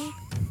anything.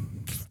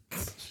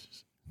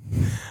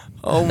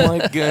 Oh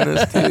my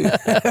goodness,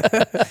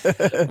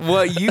 dude.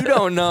 What you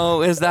don't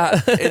know is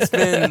that it's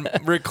been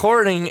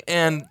recording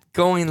and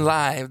going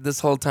live this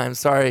whole time.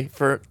 Sorry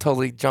for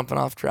totally jumping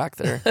off track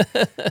there.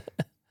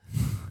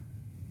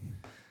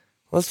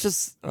 Let's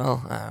just,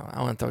 I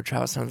want to throw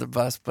Travis under the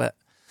bus, but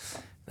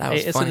that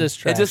was it's funny. a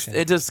distraction.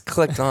 It just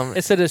clicked on.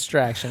 It's a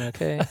distraction,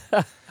 okay?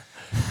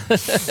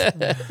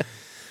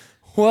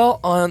 Well,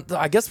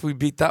 I guess we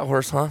beat that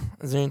horse, huh?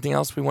 Is there anything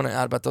else we want to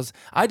add about those?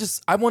 I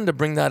wanted to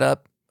bring that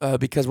up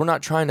because we're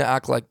not trying to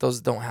act like those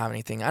don't have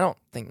anything. I don't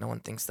think no one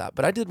thinks that,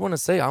 but I did want to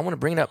say I want to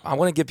bring it up. I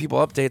want to give people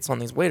updates on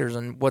these waders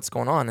and what's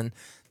going on, and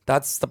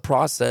that's the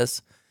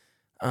process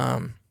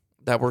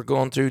that we're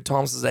going through.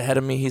 Thomas is ahead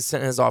of me. He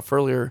sent his off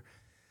earlier,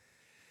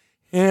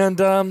 and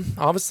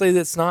obviously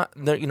it's not.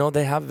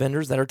 They have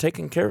vendors that are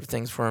taking care of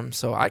things for them,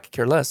 so I could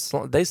care less.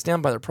 They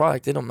stand by their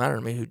product. It don't matter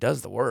to me who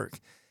does the work.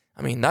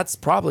 I mean, that's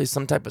probably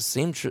some type of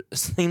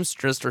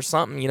seamstress or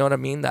something, you know what I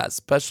mean, that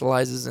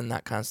specializes in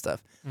that kind of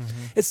stuff.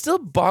 Mm-hmm. It's still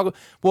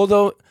Well,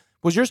 though,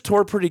 was yours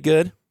tore pretty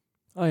good?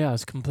 Oh, yeah,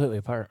 it's completely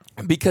apart.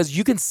 Because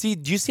you can see,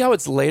 do you see how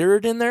it's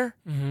layered in there?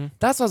 Mm-hmm.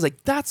 That's what I was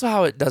like, that's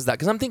how it does that.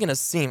 Because I'm thinking of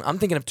seam. I'm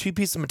thinking of two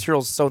pieces of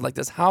material sewed like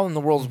this. How in the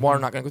world is water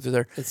not going to go through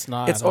there? It's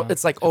not.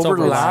 It's like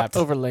overlapped.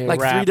 Overlaid. Like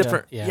Wrapped, three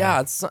different.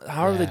 yeah. It's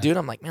however they do it.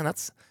 I'm like, man,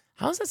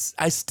 how's that?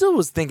 I still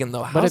was thinking,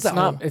 though, but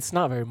it's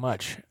not very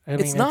much. I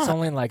mean, not. It's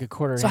only like a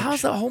quarter inch. So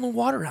how's that holding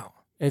water out?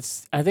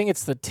 I think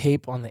it's the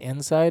tape on the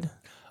inside.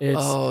 It's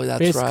that's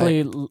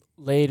basically right.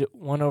 Laid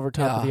one over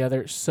top of the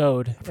other,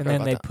 sewed, and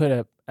then they put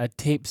a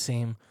tape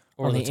seam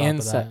on the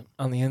inside.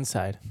 On the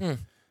inside.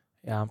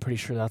 Yeah, I'm pretty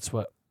sure that's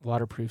what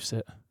waterproofs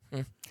it.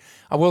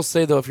 I will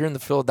say though, if you're in the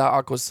field, that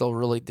Aquasil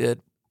really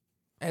did.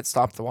 It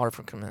stopped the water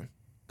from coming in.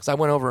 Because I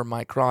went over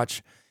my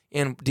crotch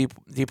in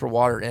deeper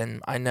water,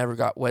 and I never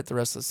got wet the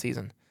rest of the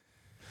season.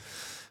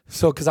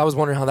 So, because I was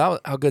wondering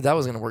how good that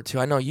was going to work too.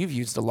 I know you've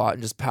used a lot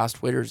in just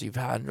past winters you've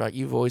had, right?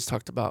 You've always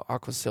talked about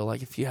Aquasil.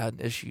 Like if you had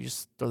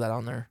issues, throw that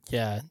on there.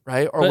 Yeah.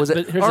 Right? Or was it?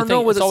 But here's Or the no?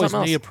 thing, Was it's it always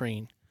something else?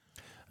 neoprene.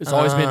 It's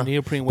always been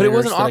neoprene. But it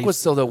wasn't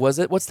waders that Aquasil though, was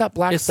it? What's that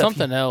black It's stuff?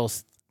 something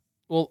else.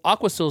 Well,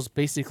 Aquasil is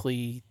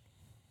basically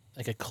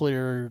like a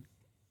clear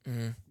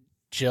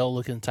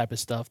gel-looking type of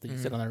stuff that you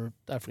sit on there.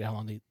 I forget how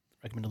long they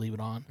recommend to leave it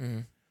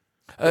on.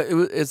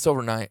 It's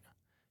overnight.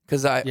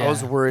 Because I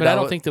was worried. But I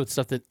don't think that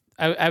stuff that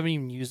I haven't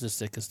even used the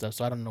Sitka stuff,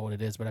 so I don't know what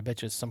it is. But I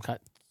bet you it's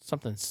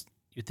something.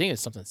 You think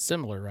it's something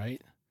similar,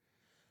 right?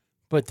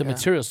 But the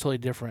material is totally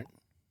different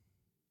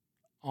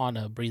on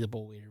a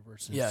breathable wader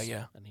versus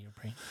a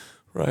neoprene.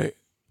 Right.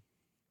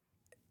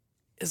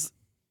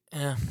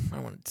 I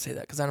don't want to say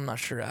that because I'm not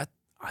sure. I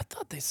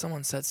thought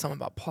someone said something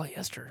about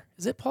polyester.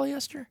 Is it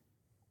polyester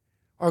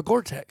or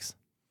Gore-Tex?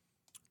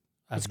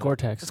 It's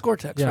Gore-Tex. It's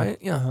Gore-Tex, right?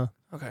 Yeah. Uh-huh.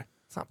 Okay.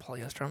 It's not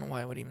polyester. I don't know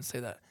why I would even say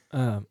that.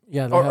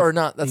 Yeah. Or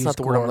not. That's use not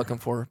the word I'm Gore. looking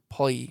for.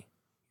 Polyurethane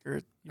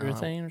or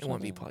Urethane or It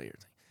wouldn't be something?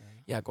 polyurethane.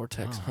 Yeah,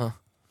 Gore-Tex. Huh.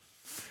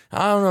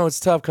 I don't know. It's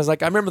tough because I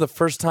remember the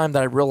first time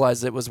that I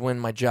realized it was when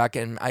my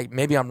jacket, and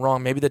maybe I'm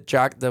wrong. Maybe the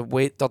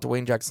Delta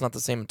Wading jacket's not the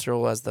same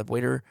material as the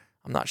wader.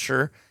 I'm not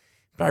sure.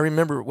 But I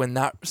remember when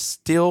that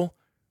steel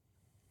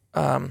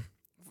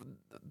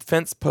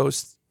fence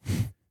post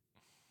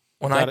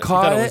When I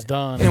caught it was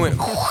done. and it went,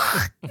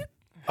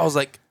 I was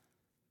like,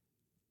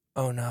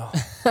 oh no.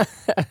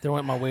 There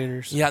went my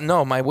waders. Yeah,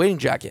 no, my wading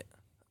jacket.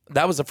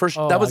 That was the first.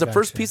 Oh, that was I the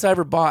first gotcha. piece I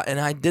ever bought, and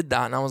I did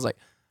that, and I was like,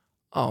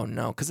 oh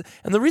no,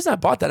 and the reason I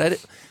bought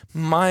that,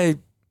 my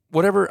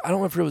whatever, I don't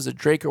know if it was a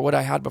Drake or what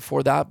I had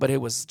before that, but it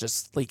was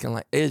just leaking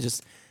like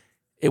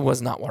it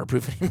was not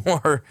waterproof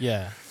anymore.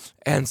 Yeah.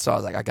 And so I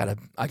was like, I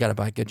gotta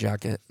buy a good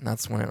jacket, and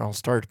that's when it all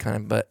started, kind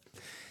of. But,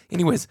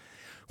 anyways,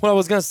 what I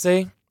was gonna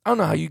say, I don't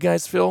know how you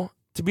guys feel.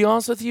 To be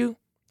honest with you,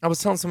 I was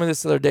telling somebody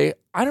this the other day.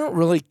 I don't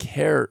really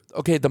care.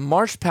 Okay, the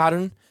marsh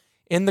pattern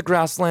in the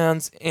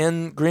grasslands,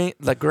 in green,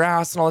 the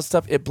grass and all that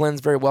stuff, it blends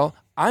very well.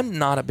 I'm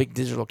not a big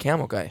digital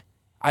camo guy.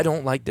 I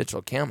don't like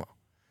digital camo.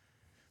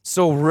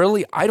 So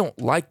really, I don't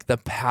like the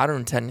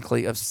pattern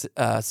technically of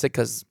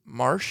Sitka's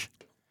marsh.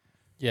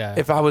 Yeah.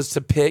 If I was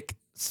to pick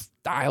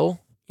style,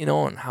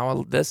 and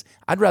how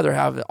I'd rather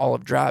have it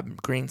olive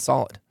drab, green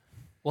solid.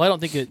 Well, I don't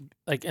think it,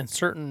 like in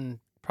certain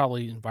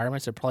probably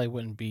environments, it probably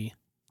wouldn't be,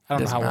 I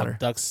don't know Doesn't how well matter.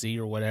 ducks see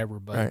or whatever,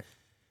 but Right.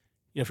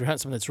 if you're hunting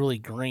something that's really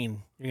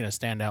green, you're going to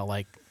stand out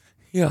like,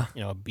 Yeah.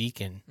 a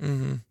beacon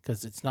Mm-hmm.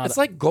 because it's not, It's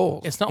like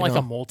gold. it's not you like know?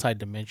 a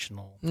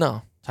multi-dimensional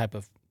No. type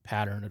of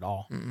pattern at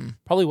all. Mm-mm.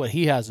 Probably what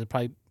he has would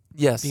probably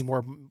Yes. be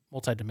more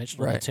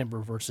multi-dimensional than Right. timber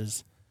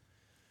versus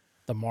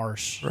the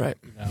marsh. Right.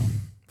 You know?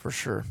 For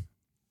sure.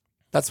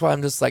 That's why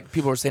I'm just like,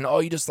 people are saying,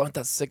 oh, you just want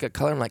that Sitka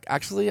color. I'm like,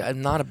 actually, I'm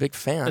not a big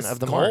fan It's of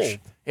the gold. marsh.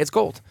 It's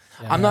gold.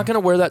 Yeah. I'm not going to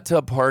wear that to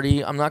a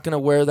party. I'm not going to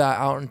wear that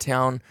out in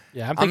town.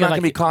 Yeah, I'm I'm thinking not like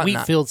gonna be caught in wheat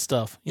that. field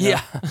stuff. you know?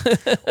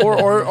 Yeah.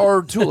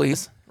 or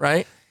Tules,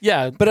 right?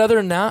 Yeah. But other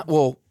than that,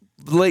 well,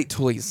 late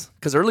Tules,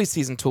 because early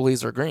season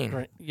Tules are green.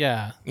 Right.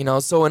 Yeah.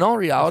 So in all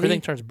Everything reality,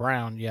 turns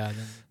brown. Yeah.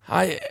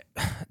 Then,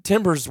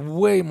 timber's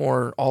way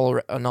more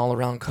an all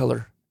around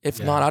color. If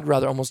Yeah. not, I'd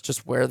rather almost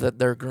just wear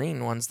their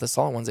green ones, the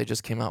solid ones they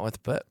just came out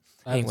with. But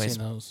I haven't anyways,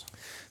 seen those.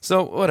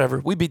 so whatever,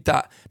 we beat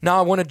that. Now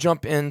I want to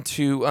jump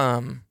into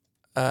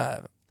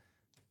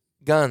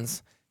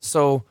guns.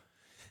 So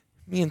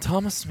me and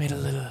Thomas made a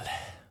little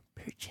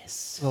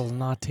purchase. Little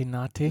naughty.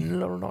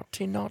 Little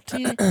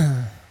naughty.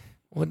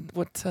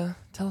 What?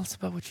 Tell us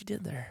about what you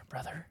did there,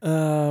 brother.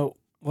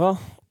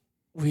 Well,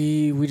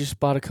 we just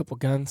bought a couple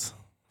guns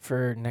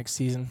for next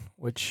season,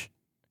 which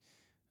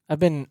I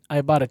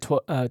bought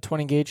a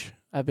 20 gauge.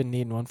 I've been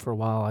needing one for a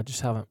while. I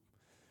just haven't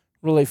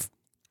really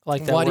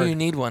Like that Why do word, you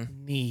need one?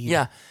 need?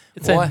 Yeah.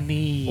 It's What? a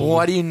need.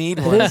 Why do you need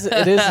It one? is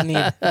a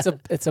need.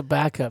 It's a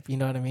backup. You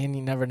know what I mean?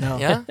 You never know.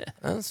 Yeah,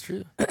 that's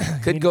true.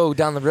 Could go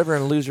down the river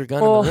and lose your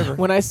gun Well, in the river.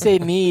 when I say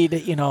need,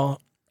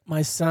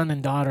 my son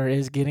and daughter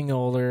is getting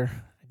older.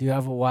 I do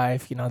have a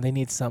wife. They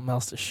need something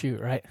else to shoot,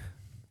 right?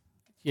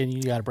 Yeah,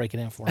 you got to break it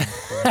in for him.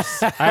 Of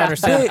course. I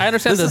understand. I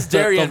understand This is the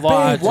Darian.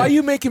 logic. Babe, why are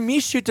you making me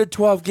shoot the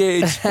 12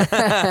 gauge?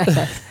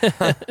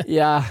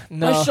 Yeah.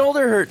 No. My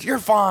shoulder hurts. You're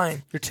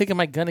fine. You're taking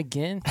my gun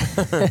again?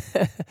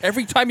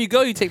 Every time you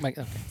go, you take my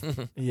gun.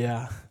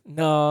 Yeah.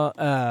 No.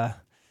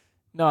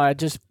 No.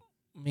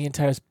 Me and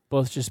Tyus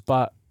both just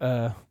bought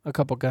a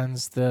couple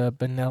guns. The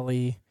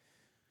Benelli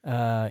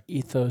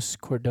Ethos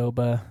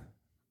Cordoba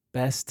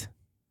Best,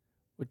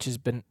 which has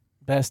been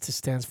Best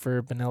stands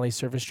for Benelli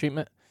Surface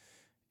Treatment,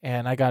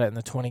 and I got it in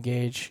the 20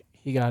 gauge.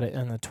 He got it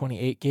in the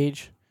 28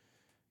 gauge.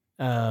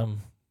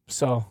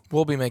 So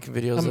We'll be making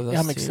videos of this.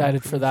 I'm too.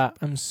 excited for that.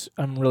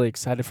 I'm really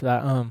excited for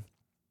that.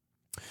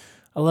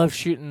 I love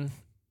shooting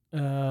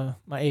my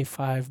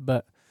A5,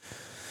 but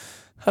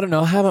I don't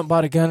know. I haven't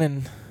bought a gun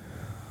in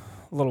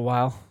a little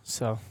while,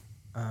 so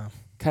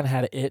kind of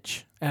had an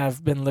itch.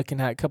 I've been looking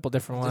at a couple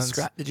different ones.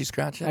 Did you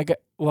scratch it?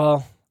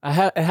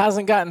 It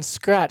hasn't gotten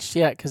scratched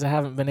yet because I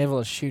haven't been able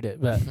to shoot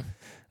it, but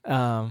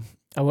I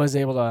was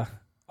able to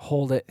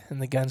hold it in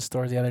the gun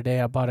store the other day.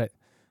 I bought it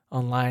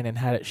online and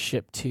had it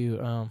shipped to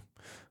a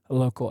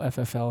local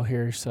FFL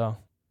here, so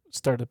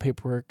started the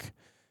paperwork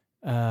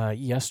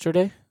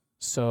yesterday.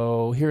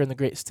 So here in the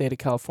great state of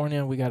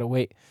California, we got to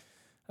wait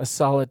a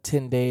solid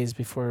 10 days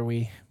before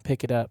we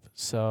pick it up.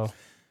 So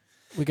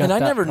we got. And I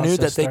that never knew that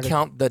process they started.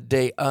 count the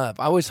day of.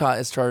 I always thought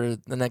it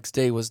started the next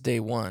day was day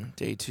one,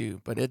 day two,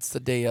 but it's the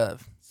day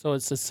of. So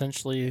it's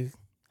essentially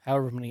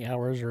however many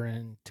hours are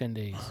in 10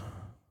 days.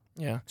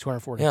 Yeah.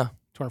 240. Yeah.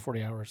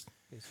 240 hours,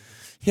 basically.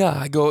 Yeah,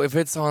 I go, if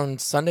it's on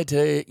Sunday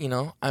today,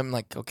 I'm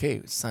like,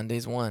 okay,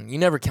 Sunday's one. You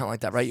never count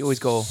like that, right? You always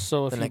go.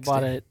 So if the you next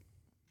bought day. it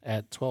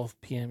at 12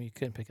 p.m., you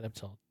couldn't pick it up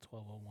till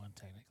 12:01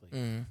 technically.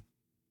 Mm.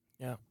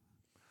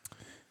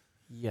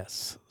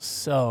 Yes.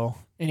 So,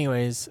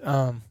 anyways,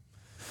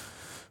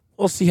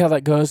 we'll see how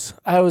that goes.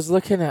 I was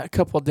looking at a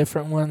couple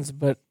different ones,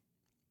 but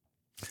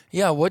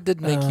Yeah, what did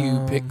make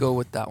you go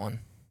with that one?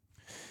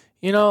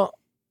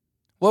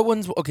 What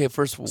ones? Okay,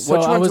 first, which so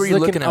ones were you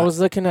looking at? I was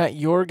looking at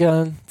your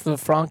gun for the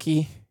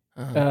Franke,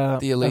 the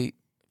Elite,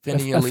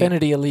 Affinity Elite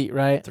Affinity Elite,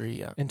 right? 3,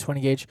 yeah. In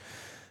 20 gauge.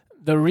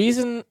 The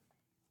reason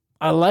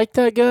I like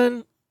that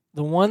gun,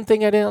 the one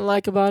thing I didn't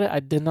like about it, I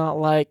did not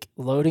like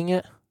loading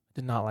it.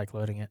 Did not like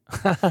loading it.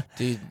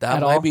 Dude, that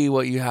At might all? be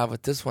what you have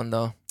with this one,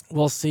 though.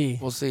 We'll see.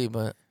 We'll see,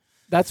 but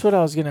That's what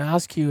I was going to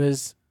ask you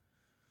is,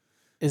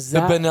 Is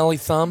The that Benelli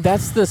thumb.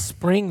 That's the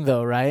spring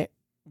though, right?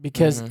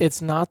 Because Mhm.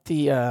 it's not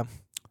the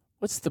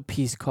what's the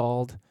piece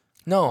called?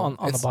 No, on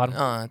the it's-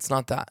 bottom. It's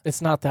not that.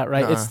 It's not that,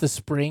 right? It's Nuh-uh. the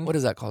spring. What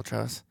is that called,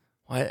 Travis?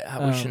 We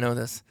should Um, know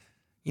this.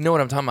 You know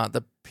what I'm talking about?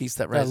 The piece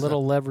that That rises.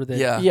 little lever that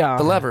Yeah.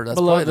 the lever. That's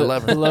Below probably the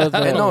lever. below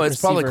the No, it's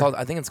probably receiver. called.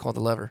 I think it's called the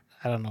lever.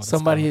 I don't know. What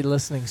Somebody it's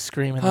listening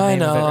screaming the I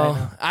name of it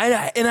know.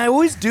 right now. I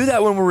always do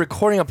that when we're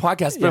recording a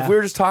podcast. But if Yeah. we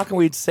were just talking,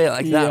 we'd say it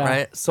like that, Yeah.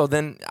 right? So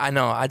then I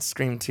know I'd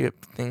scream to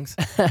things.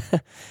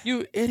 called.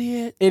 You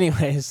idiot.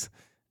 Anyways,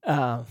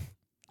 I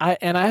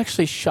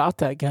actually shot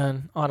that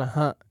gun on a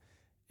hunt,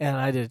 and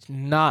I did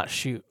not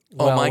shoot.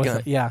 Oh, well my with gun.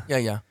 it. Yeah,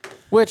 Yeah.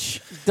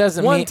 which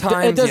doesn't One mean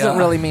time, it doesn't yeah.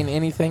 really mean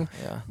anything.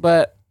 Yeah.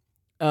 But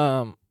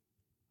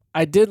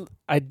I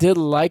did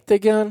like the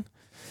gun,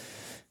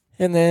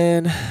 and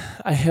then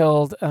I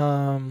held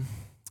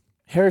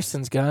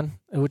Harrison's gun,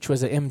 which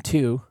was an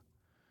M2,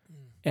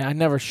 and I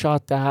never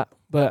shot that,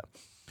 but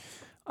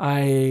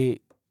I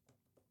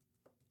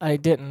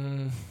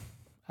didn't.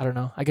 I don't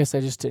know. I guess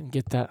I just didn't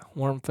get that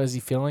warm fuzzy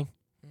feeling.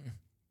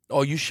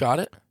 Oh, you shot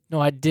it?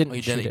 No, I didn't. Oh,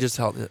 you shoot didn't. You it. just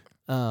held it.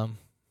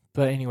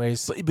 But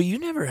anyways, But you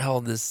never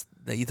held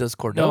the Ethos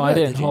Cordova. no, I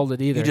didn't did you? hold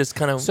it either. You just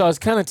kind of. So I was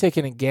kind of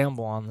taking a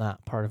gamble on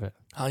that part of it.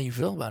 How do you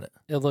feel about it?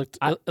 It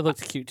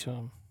looked cute to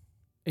him.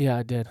 Yeah,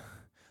 I did.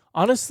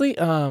 Honestly,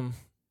 how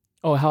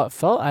it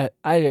felt? I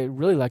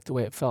really liked the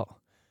way it felt.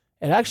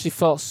 It actually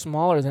felt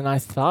smaller than I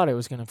thought it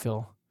was gonna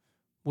feel.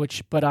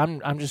 But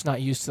I'm just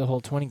not used to the whole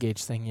 20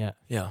 gauge thing yet.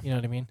 Yeah. You know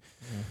what I mean?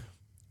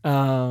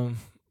 Mhm.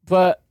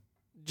 But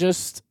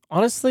just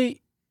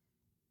honestly,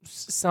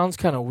 sounds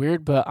kind of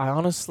weird, but I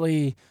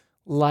honestly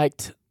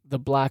liked the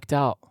blacked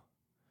out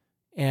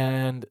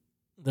and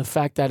the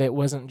fact that it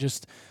wasn't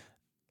just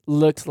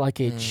looked like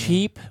a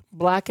cheap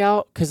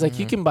blackout. Because like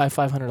you can buy a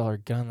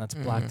 $500 gun that's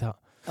blacked out.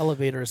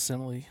 Elevator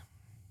assembly.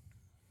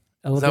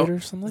 Elevator or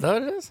Is something? that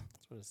what it is?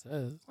 That's what it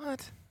says.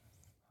 What?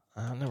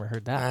 I've never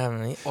heard I that.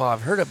 haven't. Well,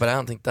 I've heard it, but I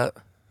don't think that.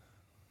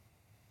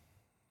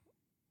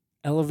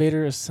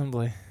 Elevator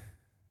assembly.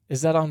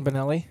 Is that on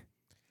Benelli?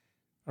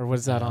 Or what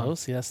is that Oh, on?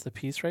 see, that's the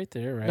piece right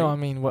there, right? No, I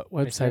mean, what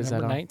Right there, website is that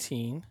number on?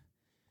 19.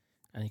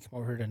 And you come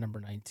over here to number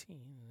 19,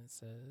 and it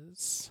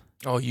says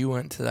Oh, you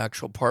went to the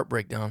actual part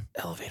breakdown.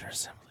 elevator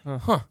assembly.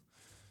 Huh.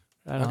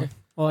 Right Okay. on.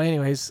 Well,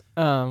 anyways,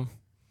 but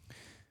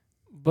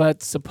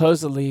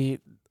supposedly,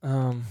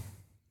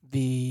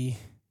 the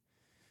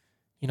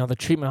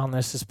treatment on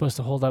this is supposed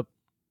to hold up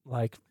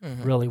like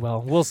Mhm. really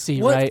well. We'll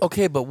see, What? right?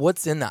 Okay, but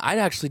what's in that? I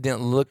actually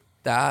didn't look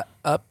that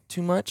up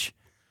too much.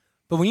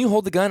 But when you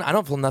hold the gun, I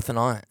don't feel nothing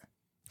on it.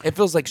 It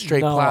feels like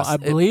straight no,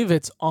 plastic. I believe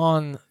it's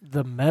on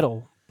the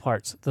metal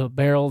parts, the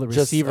barrel, the Just-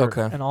 receiver,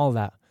 okay. and all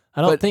that.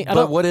 I don't think.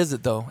 But what is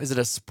it though? Is it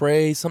a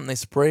spray? Something they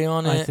spray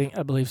on it?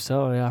 I believe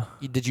so. Yeah.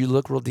 Did you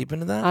look real deep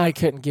into that? I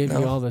couldn't give you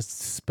No? all the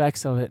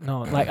specs of it.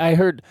 No, like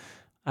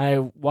I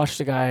watched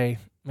a guy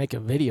make a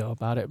video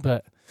about it,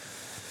 but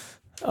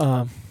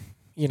yeah,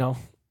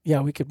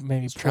 we could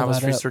maybe pull Travis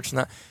that up. researching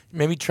that.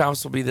 Maybe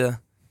Travis will be the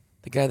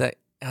guy that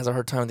has a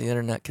hard time with the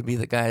internet. Could be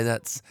the guy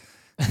that's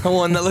the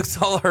one that looks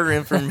all her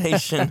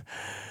information.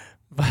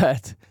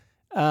 But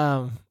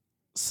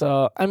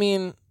so I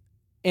mean,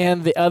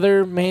 and the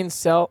other main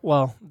sell,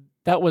 well,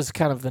 that was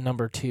kind of the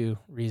number 2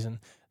 reason.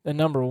 The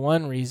number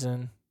 1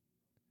 reason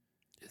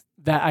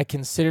that I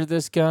considered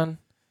this gun,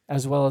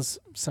 as well as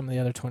some of the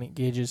other 20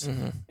 gauges,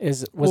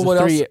 was Well,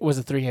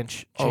 a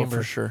 3-inch Oh, chamber.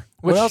 for sure.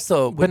 Which What else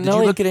though? Did you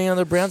Benelli- look at any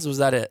other brands? Was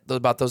that it?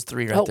 About those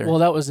 3 right there. Well,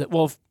 that was it.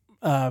 Well,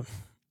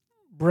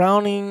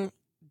 Browning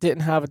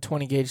didn't have a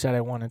 20 gauge that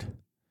I wanted,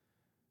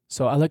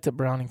 so I looked at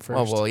Browning first.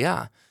 Oh well,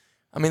 yeah.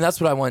 I mean,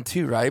 that's what I want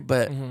too, right?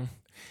 But Mhm.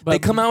 they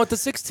come out with the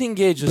 16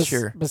 gauge this bes-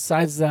 year.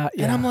 Besides that,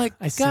 yeah, And I'm like,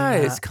 I seen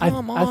guys, that.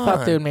 come I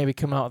thought they on. would maybe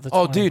come out with the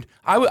Oh, 20. dude,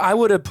 I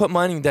would have put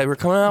money that we're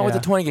coming out with the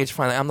Yeah. 20 gauge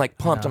finally. I'm like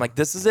pumped. Yeah. I'm like,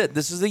 this is it.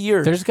 This is the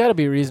year. There's got to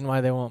be a reason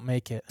why they won't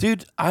make it.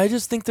 Dude, I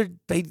just think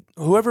they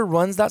whoever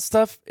runs that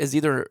stuff is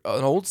either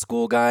an old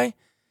school guy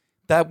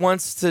that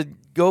wants to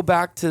go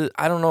back to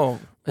I don't know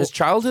his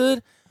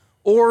childhood,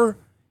 or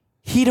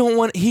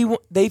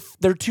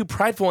they're too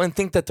prideful and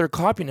think that they're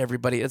copying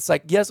everybody. It's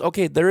like yes,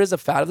 okay, there is a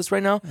fad of this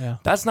right now. Yeah.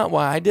 That's not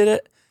why I did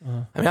it.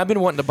 I mean, I've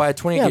been wanting to buy a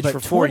 20 gauge but for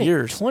 4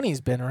 years.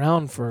 20's been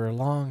around for a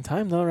long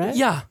time, though, right?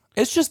 Yeah,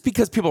 it's just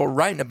because people are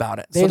writing about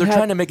it, so They've they're had-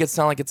 trying to make it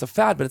sound like it's a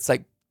fad. But it's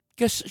like,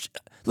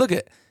 look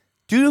at,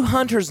 do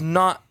hunters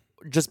not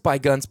just buy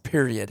guns?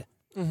 Period.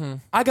 Mm-hmm.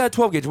 I got a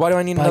 12 gauge. Why do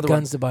I need Buy another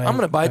guns one? to buy I'm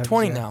going to buy a guns,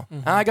 20 yeah. now.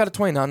 Mhm. I got a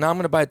 20 now. Now I'm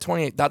going to buy a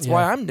 28. That's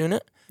why I'm doing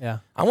it. Yeah.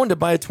 I wanted to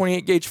buy a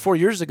 28 gauge 4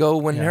 years ago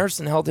when Yeah.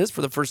 Harrison held his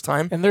for the first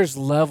time. And there's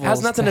levels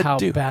Has nothing to to how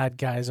do. bad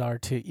guys are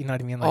too. You know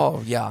what I mean? Like,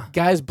 Oh yeah.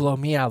 guys blow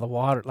me out of the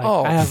water. Like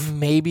Oh, I have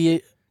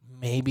maybe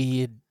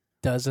a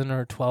dozen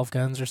or 12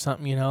 guns or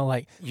something. You know,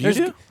 like You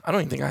do? I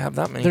don't even think I have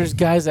that many. there's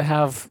guys that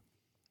have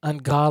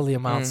ungodly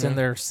amounts in Mhm.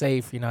 their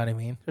safe. You know what I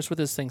mean? Here's what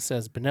this thing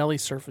says. Benelli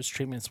surface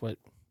treatment is what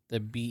the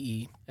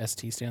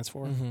BEST stands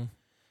for. Mm-hmm.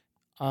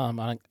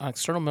 On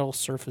external metal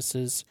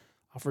surfaces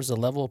offers a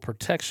level of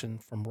protection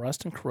from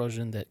rust and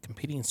corrosion that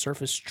competing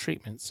surface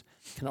treatments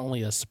can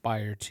only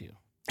aspire to.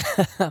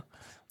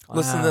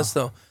 Listen to this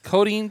though.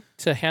 Coating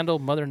to handle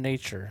Mother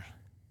Nature.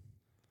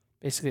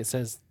 Basically, it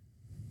says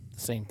the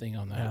same thing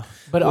on that. Yeah.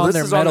 But Well, on this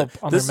their is metal,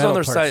 this is on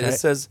their parts, site. right? It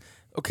says,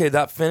 okay,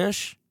 that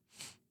finish.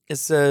 It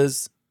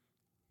says,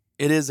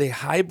 it is a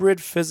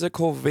hybrid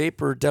physical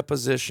vapor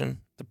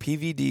deposition, the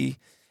PVD,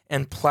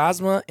 and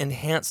plasma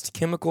enhanced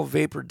chemical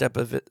vapor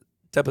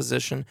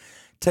deposition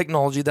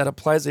technology that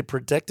applies a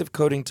protective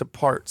coating to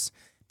parts.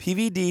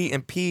 PVD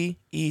and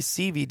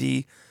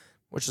PECVD,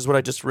 which is what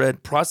I just read,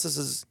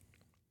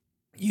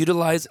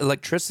 utilize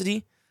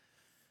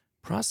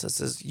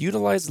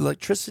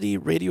electricity,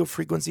 radio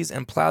frequencies,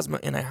 and plasma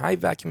in a high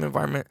vacuum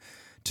environment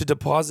to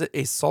deposit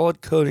a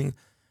solid coating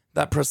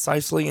that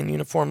precisely and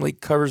uniformly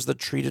covers the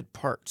treated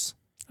parts.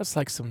 That's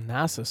like some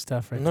NASA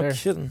stuff right No there.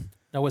 kidding.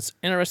 Now, what's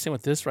interesting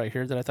with this right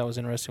here that I thought was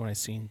interesting when I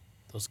seen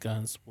those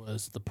guns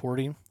was the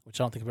porting, which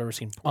I don't think I've ever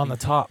seen On the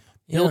top.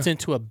 built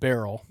into a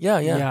barrel. Yeah.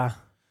 You know what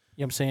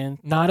I'm saying?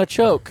 Not a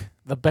choke.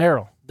 The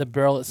barrel. The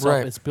barrel itself,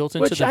 Right. it's built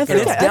into Which the I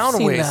barrel. think It's I've down a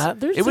seen ways.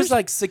 that. It was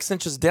like 6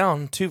 inches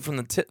down too from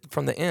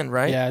the end,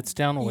 right? Yeah, it's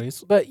down a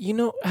ways. But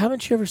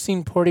haven't you ever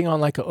seen porting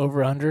on like a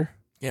over/under?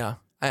 Yeah,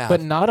 I have.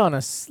 But not on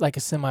like a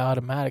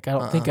semi-automatic. I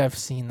don't think I've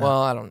seen that.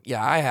 Well, I don't.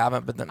 Yeah, I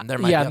haven't. But there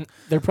might yeah, be.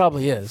 there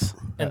probably is.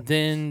 And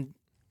then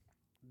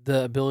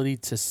the ability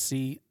to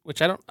see,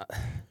 which I don't.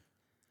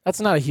 That's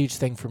not a huge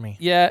thing for me.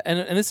 Yeah, and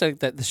it's like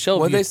that. The shell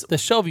Well, view, the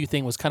shell view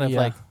thing was kind of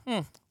Yeah.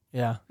 like.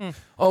 Yeah.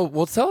 Oh,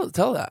 well, tell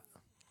that.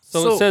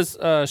 So it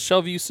says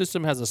shell view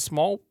system has a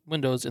small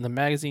windows in the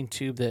magazine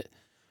tube that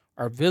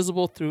are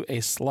visible through a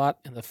slot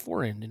in the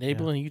forend,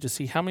 enabling you to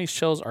see how many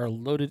shells are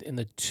loaded in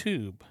the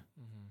tube.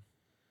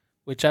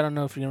 Which I don't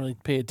know if you don't really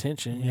pay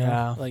attention. You know?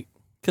 Yeah. Like,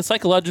 because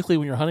psychologically,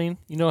 when you're hunting,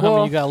 you know how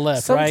many you got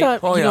left, right?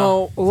 Sometimes,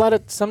 Oh, yeah.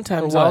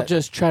 sometimes Or I'll what?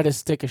 just try to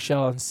stick a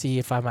shell and see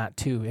if I'm at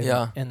 2 in,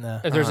 Yeah. in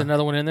the. If there's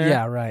another one in there,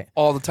 Yeah, right.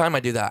 All the time I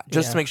do that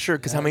just Yeah. to make sure.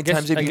 Because how I many guess-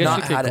 times have I you guess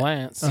not could had it?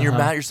 glance. And you're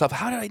mad at yourself.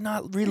 How did I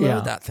not reload Yeah.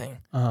 that thing?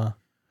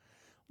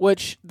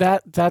 Which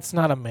that's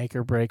not a make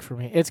or break for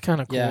me. It's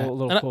kind of cool, Yeah. a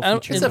little And cool I-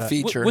 feature. It's a but-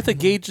 feature. With the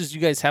gauges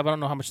you guys have, I don't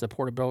know how much the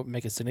portable would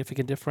make a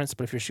significant difference,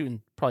 but if you're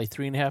shooting probably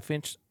 3.5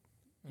 inch,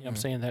 you know what I'm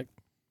saying that.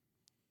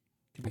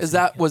 could be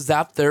Was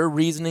that their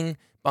reasoning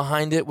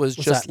behind it? Was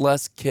What's just that?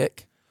 less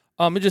kick?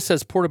 It just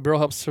says portable barrel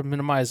helps to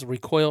minimize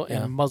recoil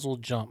Yeah. and muzzle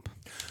jump.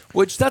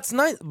 Which that's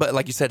nice, but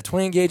like you said,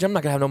 20 gauge. I'm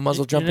not gonna have no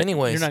muzzle jump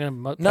anyways. You're not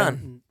gonna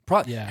None.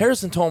 Yeah.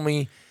 Harrison told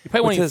me You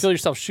probably won't even because- feel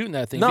yourself shooting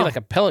that thing. No. It'd be like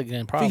a pellet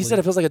gun, probably. he said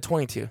it feels like a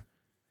 22,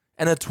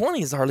 and a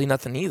 20 is hardly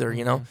nothing either.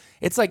 You know,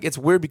 it's like it's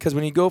weird because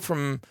when you go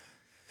from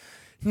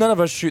none of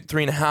us shoot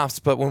 3.5s,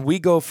 but when we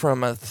go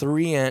from a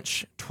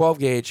 3-inch 12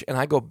 gauge, and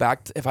I go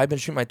back to, if I've been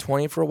shooting my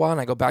 20 for a while, and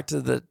I go back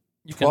to the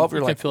you 12, can,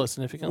 you're you like, can feel it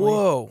significantly.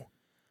 whoa.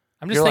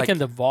 I'm just You're thinking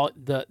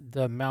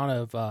the amount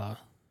of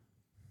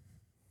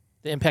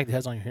the impact it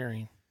has on your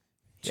hearing,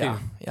 too.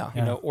 Yeah.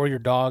 You know, or your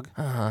dog.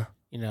 Uh-huh.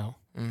 You know,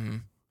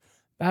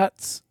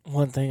 That's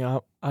one thing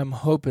I'm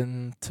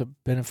hoping to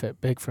benefit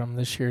big from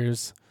this year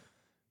is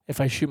if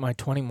I shoot my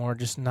 20 more,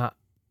 just not,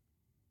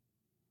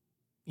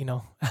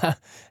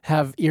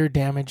 have ear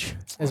damage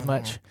as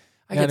much.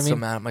 I You know get what I so mean?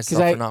 mad at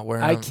myself for not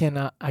wearing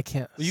them. I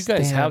can't. well, you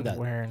guys have stand that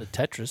wearing. the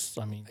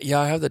Tetris. I mean, Yeah,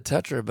 I have the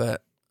Tetra,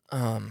 but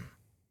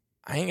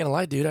I ain't gonna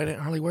lie, dude. I didn't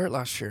hardly wear it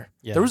last year.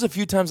 Yeah. There was a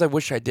few times I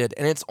wish I did,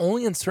 and it's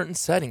only in certain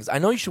settings. I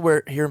know you should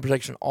wear hearing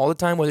protection all the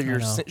time, whether you're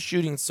know.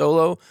 shooting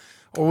solo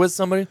or with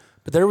somebody.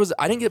 But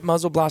I didn't get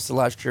muzzle blasted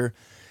last year,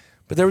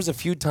 but there was a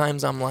few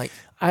times I'm like,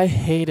 I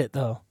hate it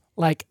though.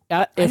 Like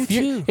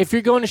do if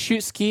you're going to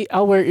shoot skeet,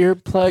 I'll wear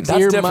earplugs, That's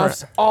earmuffs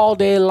different. all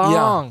day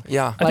long.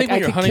 yeah. I think Like, when I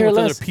you're could hunting care with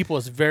less. other people,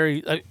 it's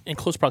very in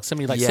close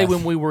proximity. Like, say Yes.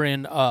 when we were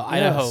in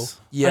Idaho, Yes.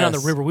 right on the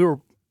Yes. river, we were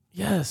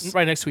Yes.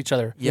 right next to each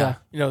other. Yeah.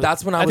 You know,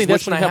 That's when I I was think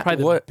that's wishing when I you have had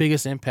probably what- the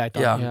biggest impact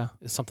on Yeah. you. Yeah.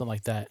 Is something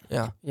like that.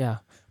 Yeah. Yeah.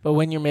 But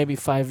when you're maybe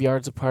 5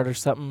 yards apart or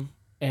something,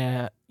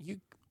 and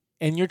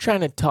you're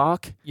trying to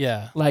talk,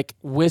 Yeah. like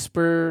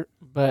whisper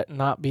but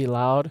not be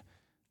loud.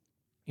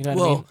 You know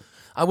what I mean? Well,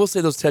 I will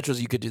say those Tetras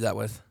you could do that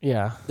with.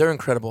 Yeah. They're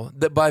incredible.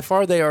 By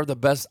far, they are the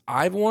best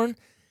I've worn.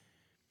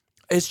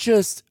 It's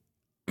just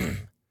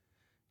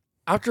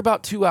after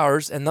about 2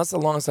 hours, and that's the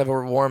longest I've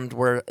ever warmed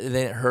where they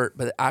didn't hurt.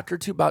 But after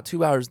about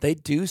 2 hours, they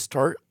do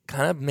start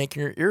kind of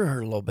making your ear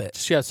hurt a little bit.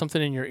 Just you have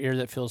something in your ear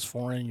that feels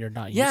foreign. You're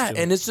not used Yeah, to.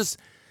 and it's just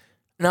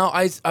now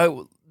I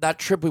that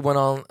trip we went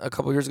on a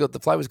couple years ago at the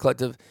Flyweights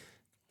Collective.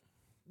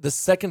 The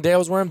second day I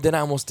was wearing them, then I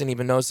almost didn't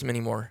even notice them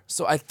anymore.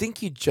 So I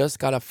think you just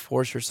gotta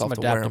force yourself some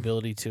to wear them.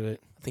 adaptability to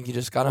it. I think you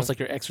just gotta. Almost like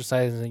you're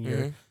exercising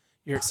Mhm.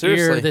 your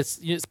Seriously. ear that's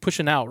it's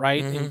pushing out,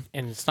 right? Mhm.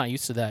 And it's not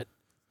used to that.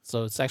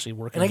 So it's actually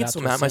working. And I it get out so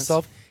to a mad at sense.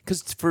 myself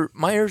because for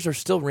my ears are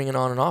still ringing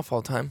on and off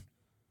all the time.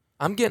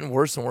 I'm getting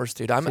worse and worse,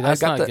 dude. See, that's I not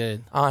got the.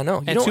 good. I know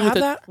you And don't two, have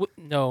with that.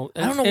 No,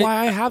 I don't know why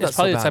I have that It's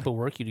so probably the bad. type of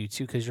work you do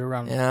too, because you're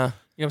around. Yeah. You know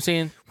what I'm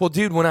saying? Well,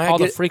 dude, when I All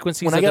the get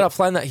frequencies. when I of get the- off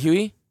flying that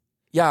Huey,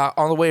 yeah,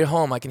 on the way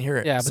home I can hear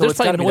it. Yeah, but So there's it's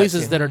gotta like be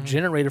noises too. that are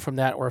generated from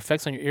that or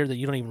effects on your ear that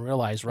you don't even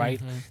realize,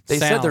 right? They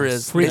said there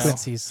is Sounds,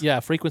 Frequencies. Yeah,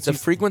 The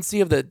frequencies.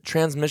 frequency of the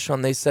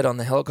transmission they said on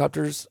the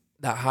helicopters,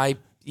 that high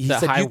he That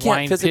said high you can't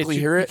whine physically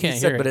pitch, hear you it. He can't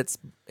said, hear but it.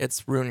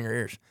 it's ruining your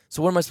ears.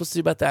 So what am I supposed to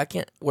do about that? I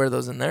can't wear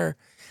those in there.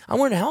 I'm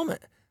wearing a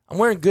helmet. I'm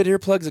wearing good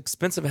earplugs,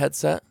 expensive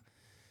headset.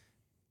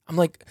 I'm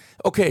like,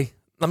 okay,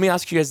 let me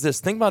ask you guys this.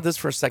 Think about this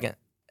for a second.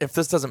 If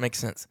this doesn't make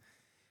sense.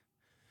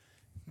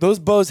 Those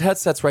Bose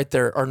headsets right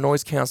there are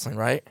noise canceling,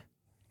 right?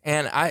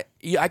 And I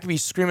could be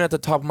screaming at the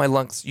top of my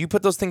lungs. You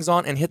put those things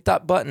on and hit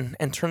that button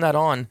and turn that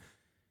on.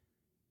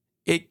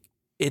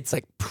 It's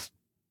like poof,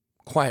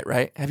 quiet,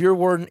 right? Have you ever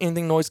worn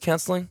anything noise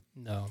canceling?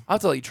 No. I'll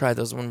have to let you try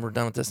those when we're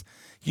done with this.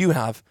 You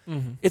have.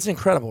 Mm-hmm. It's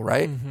incredible,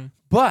 right? Mm-hmm.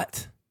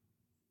 But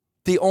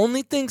the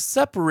only thing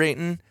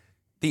separating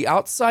the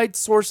outside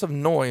source of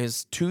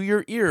noise to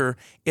your ear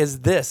is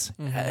this.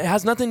 Mm-hmm. It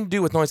has nothing to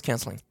do with noise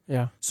canceling.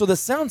 Yeah. So the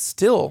sound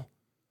still,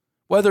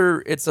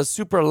 whether it's a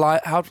super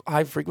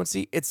high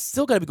frequency, it's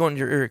still got to be going to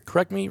your ear.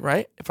 Correct me,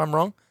 right? If I'm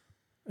wrong.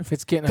 If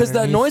it's getting Because that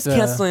underneath noise the-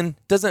 canceling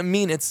doesn't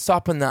mean it's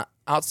stopping that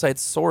outside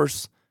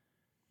source.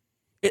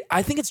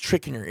 I think it's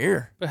tricking your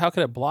ear. But how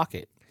could it block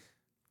it?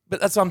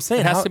 But that's what I'm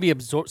saying. It has How- to be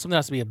absorbed. Something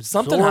has to be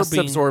absorbing. something has to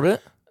absorb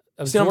it.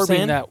 See what I'm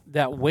saying? Absorbing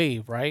that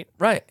wave, right?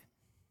 Right.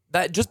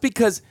 That just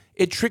because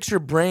it tricks your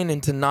brain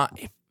into not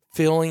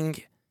feeling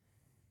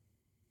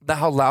that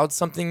how loud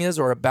something is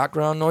or a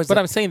background noise. But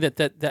I'm saying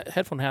that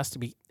headphone has to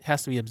be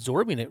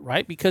absorbing it,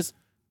 right? Because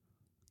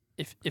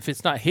if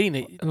it's not hitting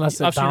it, unless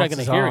it obviously you're not going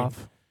bounces to hear off.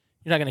 it.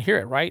 You're not going to hear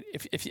it, right?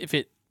 If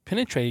it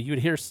penetrated, you would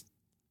hear.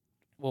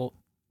 Well,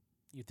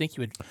 you think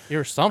you would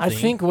hear something. I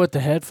think what the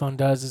headphone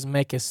does is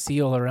make a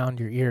seal around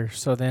your ear,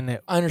 so then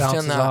it I understand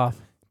bounces that.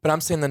 off. But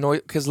I'm saying the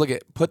noise, because look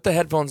at, put the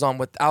headphones on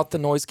without the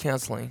noise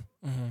canceling.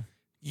 Mm-hmm.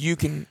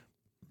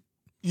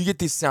 You get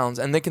these sounds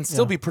and they can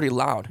still Yeah. be pretty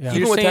loud. Yeah.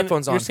 Even with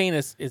headphones on. You're saying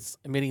it's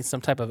emitting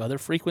some type of other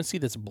frequency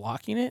that's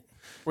blocking it,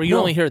 where you No.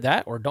 only hear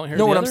that or don't hear.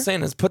 No, the what other? I'm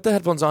saying is put the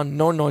headphones on,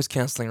 no noise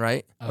canceling,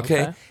 right?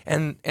 Okay.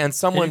 And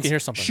someone's hear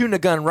something. shooting a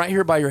gun right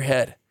here by your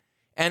head.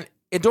 And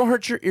it don't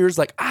hurt your ears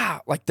like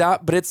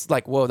that, but it's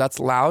like, whoa, that's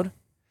loud.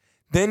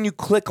 Then you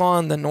click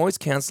on the noise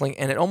canceling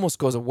and it almost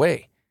goes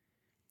away.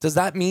 Does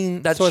that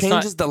mean that So it's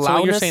changes not, the So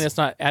loudness? you're saying it's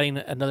not adding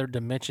another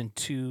dimension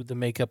to the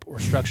makeup or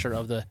structure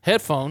of the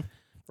headphone,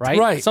 right?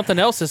 Right. Something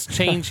else is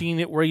changing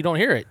it where you don't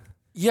hear it.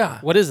 Yeah.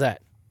 What is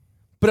that?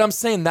 But I'm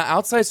saying that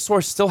outside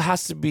source still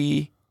has to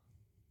be,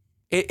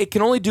 it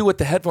can only do what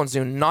the headphones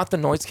do, not the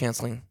noise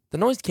canceling. The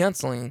noise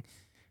canceling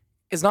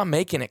is not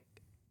making it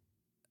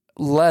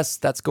less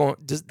that's going,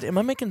 am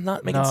I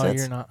not making No, sense?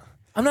 you're not.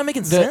 I'm not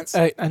making sense?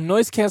 A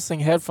noise canceling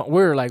headphone.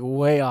 We're like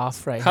way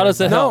off right How here, does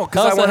that but- No, help?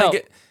 because How I does that want to help?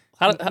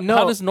 get,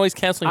 How does noise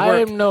canceling I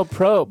work? am no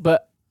pro,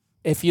 but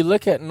if you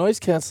look at noise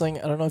canceling,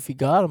 I don't know if you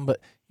got them, but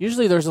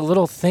usually there's a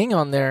little thing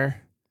on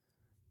there.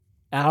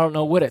 I don't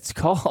know what it's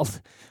called,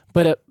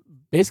 but it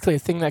basically a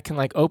thing that can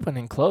like open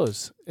and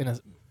close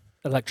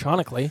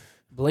electronically,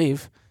 I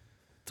believe.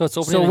 So it's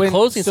opening and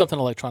closing something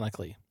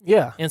electronically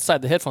Yeah.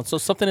 inside the headphone. So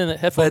something in the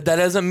headphone but that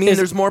doesn't mean is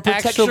there's more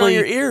protection on actually-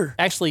 your ear.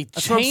 actually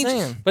That's what I'm changed,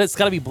 saying. but it's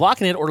got to be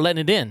blocking it or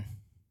letting it in.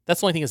 That's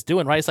the only thing it's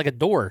doing, right? It's like a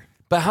door.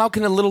 But how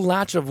can a little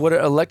latch of what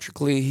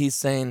electrically he's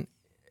saying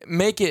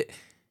make it?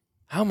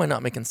 How am I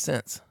not making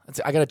sense?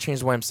 I got to change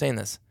the way I'm saying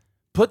this.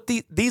 Put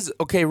these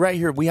okay right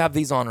here. We have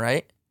these on,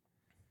 right?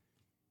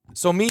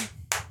 So me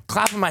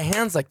clapping my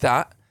hands like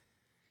that.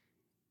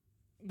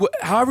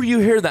 However you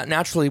hear that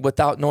naturally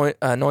without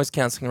noise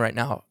canceling right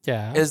now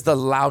Yeah. is the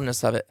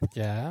loudness of it,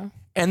 Yeah.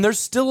 and there's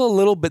still a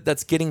little bit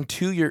that's getting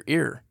to your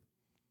ear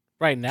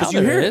Right now because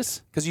you there hear is.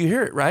 it. Because you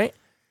hear it, right?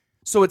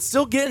 So it's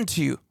still getting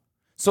to you.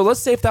 So let's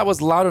say if that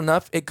was loud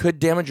enough, it could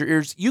damage your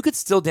ears. You could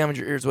still damage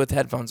your ears with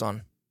headphones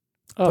on.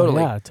 Oh,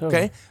 Totally. yeah,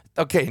 totally.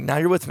 Okay, now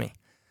you're with me.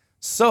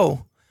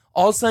 So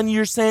all of a sudden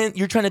you're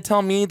trying to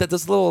tell me that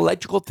this little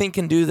electrical thing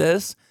can do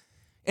this,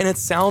 and it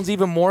sounds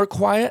even more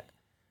quiet,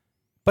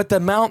 but the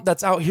amount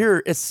that's out here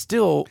is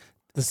still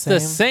It's the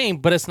same,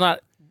 but it's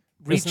not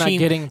It's reaching. not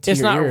getting to it's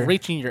your not ear.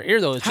 reaching your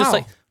ear though. It's How? just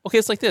like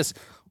it's like this.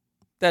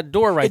 That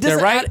door right it there,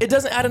 doesn't right? it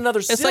doesn't add another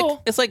it's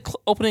seal. like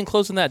opening and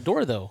closing that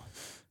door though.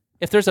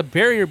 If there's a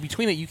barrier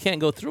between it, you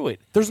can't go through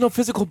it. There's no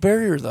physical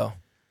barrier though.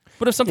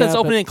 But if something's Yeah,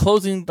 opening and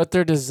closing, But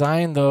they're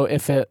designed though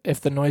if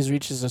the noise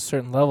reaches a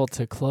certain level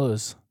to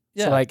close.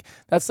 yeah, So like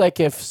that's like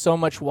if so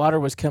much water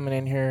was coming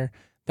in here,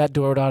 that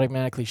door would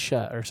automatically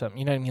shut or something.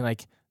 You know what I mean?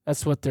 Like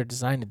that's what they're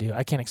designed to do.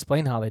 I can't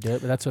explain how they do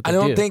it, but that's what they I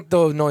don't do. think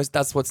though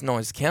that's what's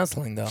noise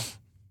canceling though.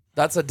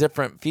 That's a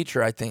different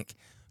feature, I think.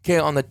 Okay,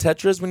 on the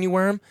Tetras when you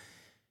wear them,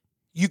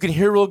 you can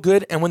hear real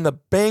good, and when the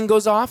bang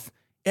goes off,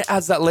 it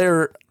adds that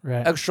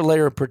Right. extra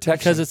layer of protection.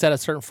 because it's at a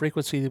certain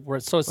frequency where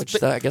it's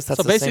which I guess that's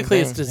so the same basically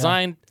it's thing.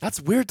 designed.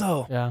 That's weird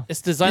though. Yeah.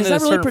 It's designed Is at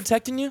that a really certain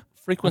protecting you?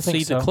 frequency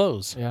think to so.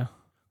 close Yeah.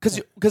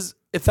 Because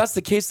if that's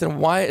the case, then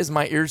why is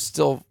my ears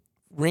still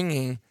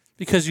ringing?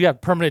 because you have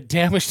permanent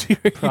damage to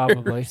your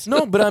Probably.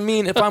 No, but I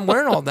mean, if I'm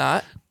wearing all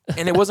that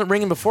and it wasn't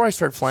ringing before I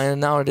started flying,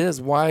 and now it is,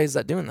 why is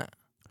that doing that?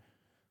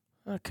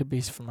 That could be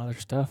from other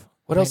stuff.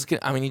 What else?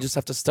 You just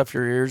have to stuff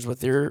your ears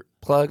with ear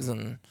plugs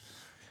and.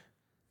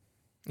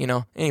 You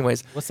know.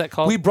 Anyways, What's that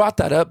called? we brought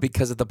that up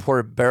because of the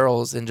poor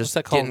barrels and just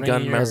that called? getting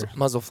gun Ringing your-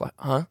 muzzle fly.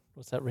 Huh?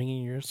 What's that ringing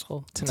in your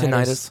skull?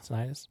 Tinnitus.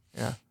 Tinnitus.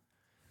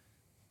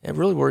 It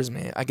really worries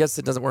me. I guess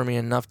it doesn't worry me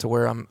enough to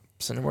where I'm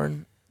sitting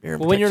wearing ear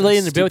Well, when you're protection. laying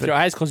in the bed with Stupid. your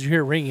eyes closed, you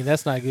hear ringing.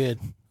 That's not good.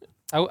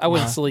 I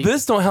wouldn't sleep.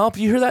 This don't help.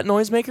 You hear that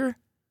noisemaker?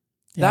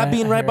 Yeah, That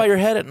being I right hear by it. your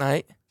head at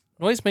night.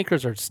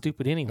 Noisemakers are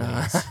stupid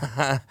anyways.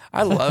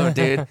 I love it,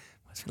 dude.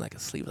 Makes me like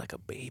asleep like a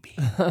baby.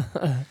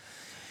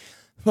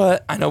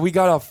 But I know we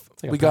got off.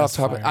 like a We got off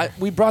topic.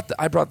 pacifier.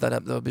 I brought that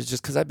up though, but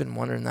just because I've been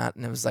wondering that,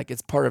 and it was like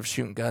it's part of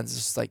shooting guns.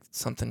 It's just like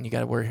something you got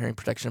to wear hearing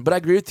protection. But I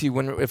agree with you.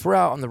 If we're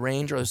out on the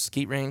range or the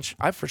skeet range,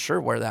 I for sure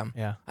wear them.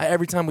 Yeah.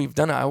 Every time we've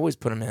done it, I always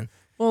put them in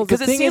Well,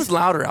 because it seems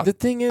louder out the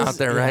thing is,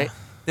 there, yeah, right?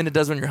 Than it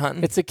does when you're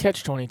hunting. It's a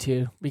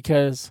catch-22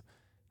 because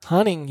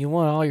hunting, you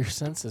want all your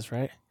senses,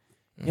 right?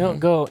 You don't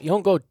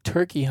go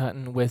turkey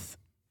hunting with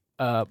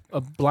a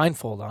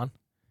blindfold on.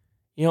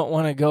 You don't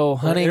want to go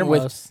hunting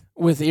earmuffs.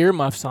 with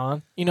earmuffs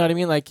on. You know what I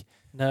mean? Like,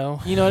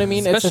 No. you know what I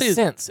mean? It's Especially- a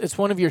sense. It's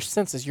one of your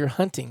senses. You're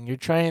hunting. You're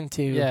trying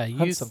to Yeah,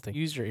 hunt something.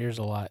 use your ears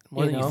a lot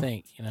more You than know? you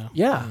think. You know.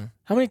 Yeah. Mhm.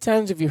 How many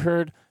times have you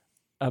heard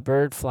a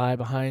bird fly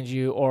behind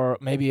you, or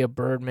maybe a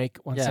bird make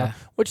one Yeah. sound?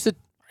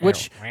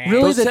 Which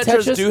really Those the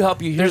tetras tetras do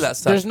help you hear that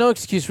stuff. There's no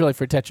excuse really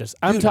for tetras.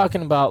 I'm Dude.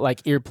 talking about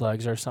like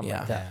earplugs or something Yeah.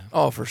 like that.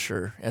 Oh, for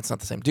sure. It's not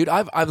the same. Dude,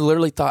 I've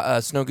literally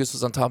thought Snow Goose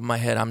was on top of my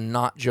head. I'm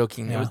not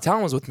joking. Yeah.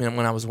 Talon was with me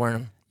when I was wearing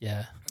them.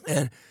 Yeah.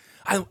 And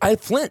I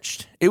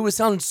flinched. It was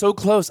sounding so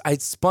close. I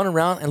spun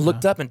around and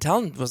looked up, and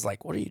Talon was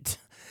like, what are you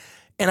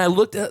And I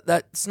looked at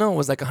that snow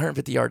was like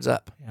 150 yards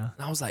up. Yeah.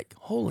 And I was like,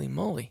 holy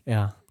moly.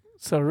 Yeah.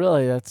 So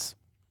really, that's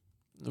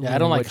Yeah. I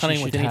don't like what you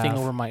hunting with should anything have.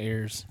 over my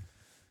ears,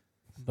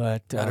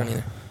 But I don't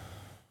either.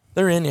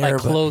 They're in here. like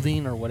but-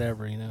 clothing or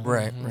whatever. You know.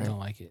 Right, I right. don't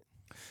like it.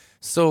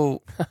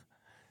 So,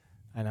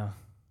 I know.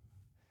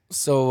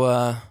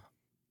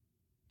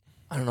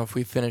 I don't know if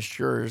we finished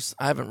yours.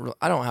 I don't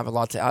have a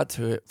lot to add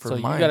to it for So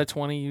mine. you got a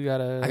 20. You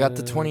got a. I got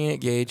the 28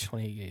 gauge.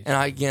 28 gauge.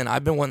 And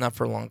I've been wanting that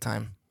for a long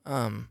time.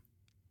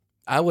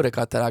 I would have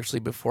got that actually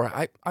before.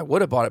 I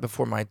would have bought it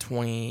before my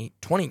 20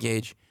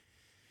 gauge,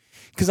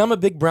 because I'm a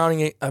big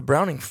Browning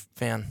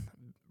fan.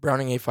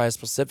 Browning A5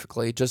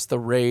 specifically, just the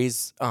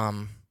Ray's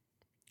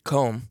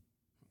comb,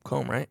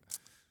 right?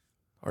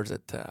 Or is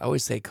it? I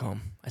always say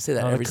comb. I say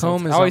that No, every the comb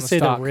single is I on always the say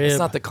the stock. rib. It's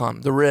not the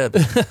comb, the rib. I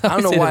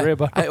don't know say the why.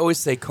 rib. I always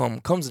say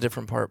comb. Comb's a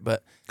different part,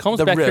 but Comb's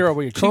the back rib. here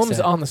where your cheeks Comb's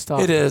at. on the stock.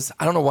 it is.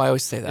 I don't know why I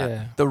always say that.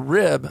 Yeah. The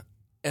rib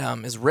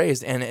is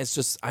raised, and it's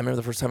just. I remember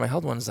the first time I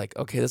held one. It's like,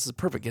 okay, this is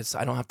perfect.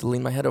 I don't have to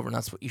lean my head over, and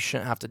that's what you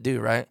shouldn't have to do,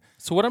 right?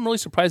 So what I'm really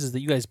surprised is that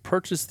you guys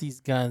purchased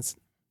these guns,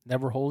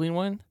 never holding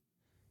one,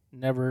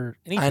 never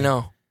anything. I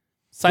know.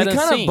 Sight we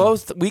kind unseen. of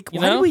both.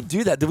 Why know? did we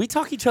do that? Did we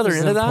talk each other It's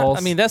into impulse.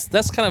 I mean, that's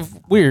kind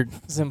of weird.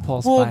 It's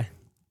impulse Well, buy.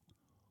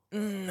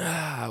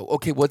 that?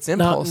 Okay, what's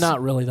impulse?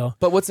 Not really though.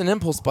 But what's an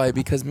impulse buy?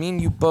 Because me and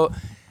you both.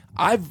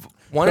 I've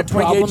wanted The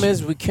 20 problem gauge.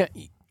 is we can't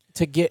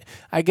to get.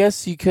 I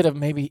guess you could have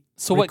maybe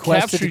So what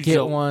requested captured to get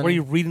you? one. Were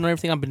you reading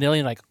everything on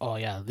Benelli like, oh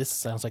yeah, this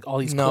sounds like all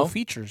these No. cool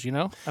features, you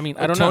know? I mean,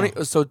 I don't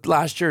know. So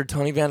last year,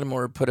 Tony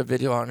Vandemore put a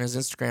video out on his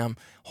Instagram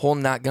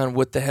holding that gun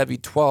with the heavy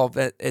 12.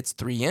 It's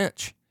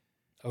 3-inch.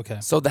 Okay.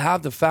 So to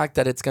have the fact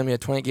that it's going to be a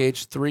 20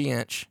 gauge,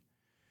 3-inch,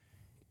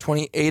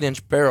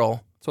 28-inch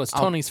barrel, So it's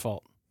Tony's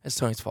fault. it's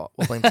Tony's fault.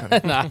 We'll blame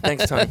Tony.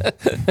 Thanks, Tony.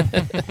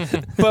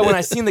 But when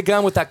I seen the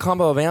gun with that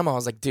combo of ammo, I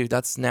was like, dude,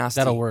 that's nasty.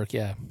 That'll work,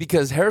 yeah.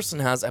 Because Harrison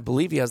has, I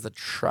believe he has the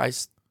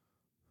TriStar.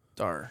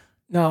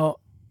 No,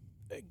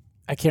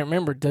 I can't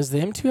remember. Does the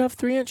M2 have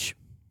 3-inch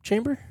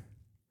chamber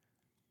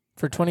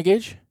for 20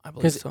 gauge? I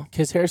believe so.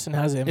 Because Harrison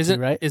has an M2, Is it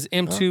right? is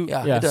M2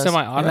 Yeah, Yeah. it does.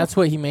 semi-auto? And that's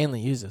what he mainly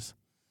uses.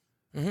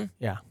 Mm-hmm.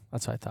 Yeah,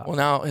 that's what I thought. Well,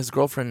 now his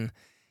girlfriend's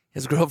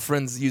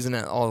using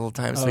it all the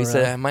time. So Oh, he said,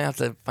 really? I might have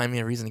to find me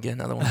a reason to get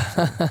another one.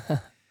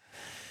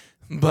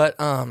 But,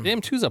 the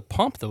M2's a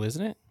pump though,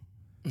 isn't it?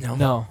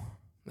 No,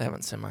 they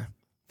haven't sent mine.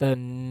 the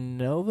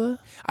Nova.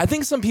 I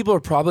think some people are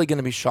probably going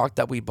to be shocked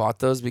that we bought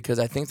those because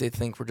I think they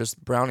think we're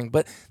just Browning,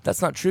 but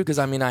that's not true because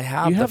I mean I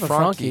have You the have a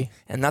Franke, Franke.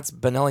 and that's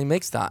Benelli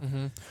makes that,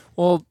 Mm-hmm.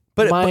 Well,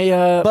 But-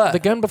 but- the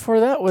gun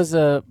before that was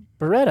a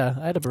Beretta.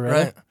 I had a Beretta.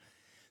 right?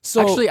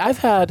 So Actually, I've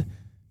had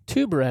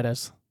 2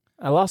 Berettas.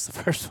 I lost the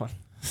first one.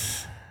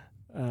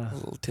 a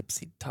little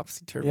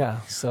topsy turvy.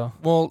 Yeah. So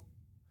Well,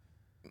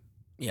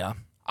 yeah.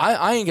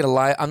 I ain't gonna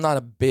lie. I'm not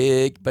a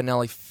big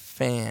Benelli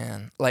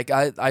fan. Like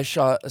I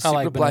shot a Super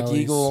like Black Benellis.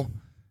 Eagle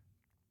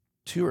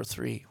 2 or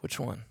 3. Which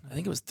one? I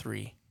think it was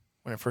 3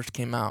 when it first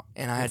came out,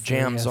 and I had 3,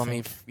 jams I on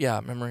me. think. Yeah,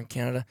 remember in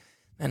Canada,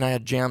 and I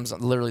had jams on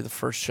literally the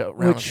first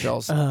round of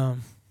shells. I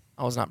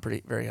was not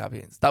very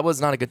happy. That was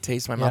not a good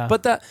taste in my Yeah.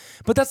 mouth.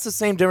 But that's the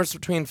same difference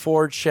between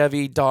Ford,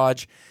 Chevy,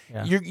 Dodge.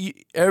 yeah.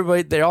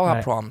 Everybody, they all have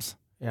Right. problems.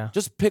 Yeah.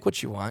 Just pick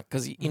what you want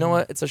because you know Mhm.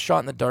 what? It's a shot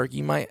in the dark.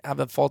 You might have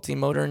a faulty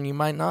motor and you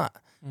might not.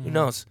 Who Mhm.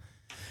 knows?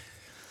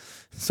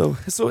 So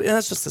yeah,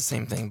 that's just the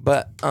same thing.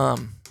 But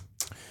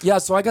yeah.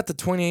 So I got the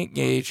 28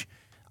 gauge.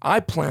 I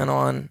plan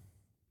on,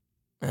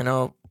 I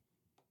know,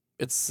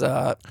 it's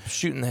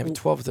shooting the heavy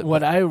 12 with it.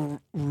 What I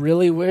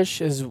really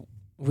wish is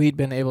we'd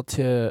been able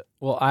to,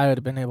 I would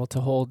have been able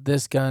to hold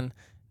this gun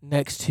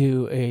next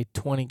to a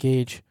 20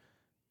 gauge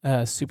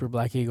Super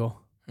Black Eagle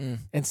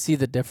and see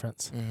the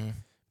difference.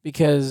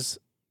 Because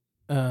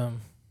I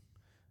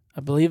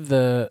believe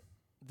the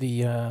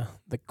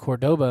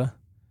Cordoba,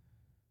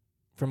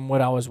 from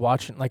what I was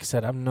watching, like I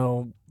said, I'm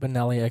no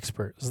Benelli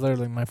expert. It's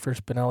literally my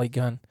first Benelli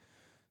gun.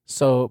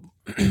 So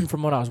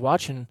from what I was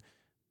watching,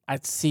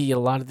 I'd see a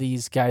lot of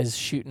these guys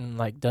shooting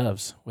like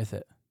doves with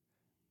it.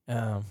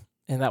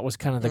 And that was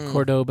kind of the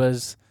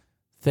Cordoba's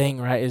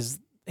thing, right? Is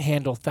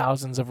handle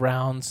thousands of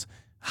rounds,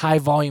 high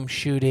volume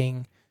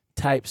shooting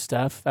type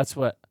stuff. That's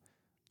what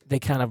they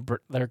kind of,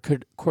 their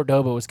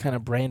Cordoba was kind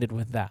of branded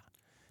with that.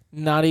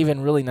 Not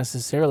even really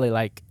necessarily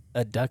like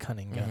a duck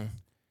hunting gun.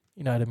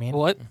 You know what I mean?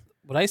 What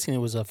I seen, it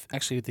was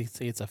actually they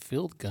say it's a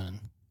field gun.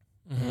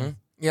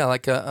 Yeah,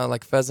 like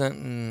like pheasant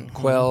and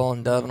quail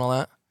and dove and all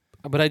that.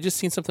 But I just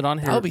seen something on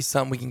here. That'll be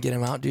something we can get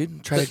him out,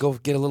 dude. Try to go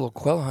get a little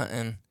quail hunt,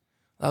 and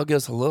that'll give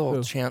us a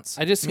little chance.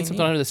 I just seen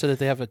something on here that said that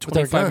they have a With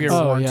their 25-year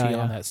guns. warranty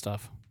on that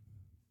stuff.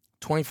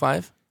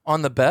 25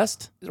 on the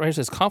best. Right here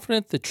says,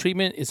 confident the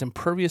treatment is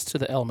impervious to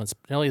the elements.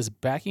 Benelli is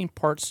backing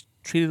parts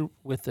treated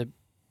with the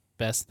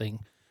best thing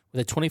with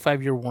a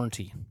 25-year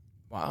warranty.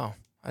 Wow,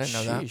 I didn't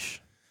know that.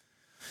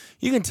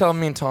 You can tell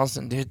me and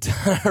Thompson did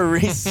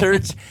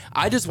research.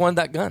 I just wanted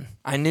that gun.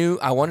 I knew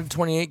I wanted a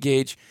 28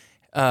 gauge.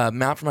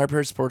 Matt from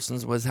Hyper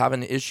Sportsman's was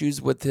having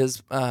issues with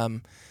his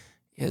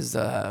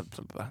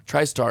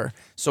TriStar,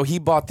 so he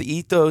bought the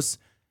Ethos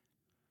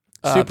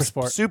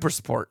Super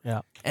Sport.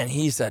 Yeah, and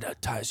he said,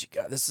 "Tyus, you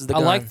got this is the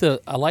gun."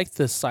 I like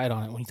the sight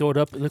on it when you throw it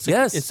up. It looks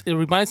like it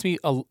reminds me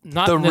of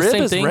not the the rib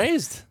same is thing,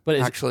 raised, but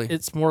actually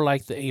it's more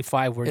like the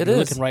A5 where you're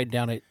looking right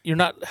down it. You're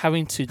not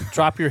having to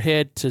drop your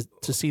head to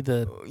see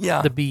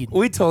the bead.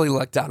 We totally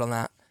lucked out on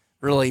that.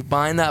 Really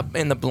buying that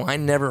in the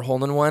blind, never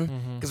holding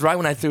one. Because right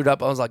when I threw it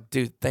up, I was like,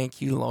 "Dude,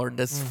 thank you, Lord,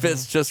 this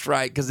fits just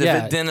right." Because if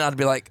it didn't, I'd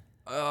be like,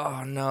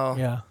 "Oh no."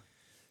 Yeah.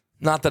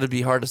 Not that it'd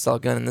be hard to sell a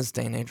gun in this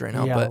day and age right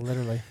now, but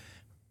literally.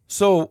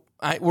 So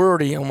we're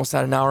already almost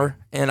at an hour,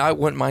 and I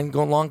wouldn't mind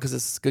going long because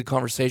it's a good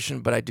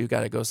conversation, but I do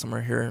got to go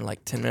somewhere here in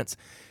like 10 minutes.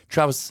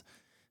 Travis,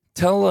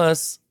 tell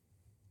us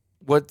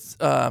what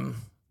your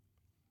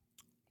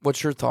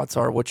thoughts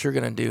are, what you're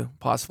going to do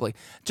possibly.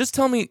 Just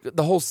tell me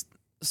the whole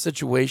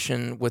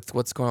situation with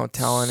what's going on with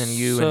Talon and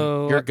you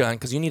and your gun,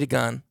 because you need a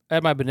gun. I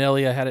had my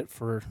Benelli. I had it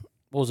for,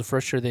 what was the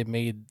first year they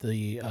made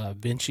the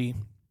Vinci,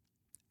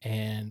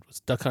 and was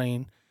duck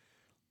hunting.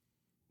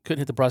 Couldn't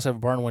hit the broadside of a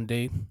barn one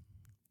day,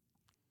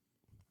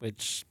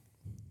 which,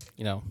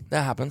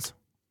 that happens.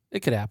 It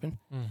could happen.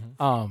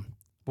 But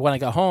when I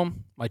got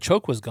home, my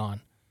choke was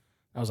gone.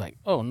 I was like,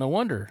 oh, no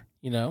wonder,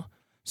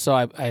 So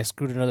I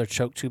screwed another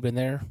choke tube in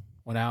there,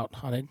 went out,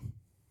 hunted.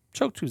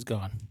 Choke tube's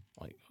gone.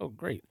 I'm like, oh,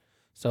 great.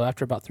 So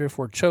after about 3 or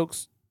 4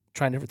 chokes,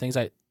 trying different things,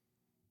 I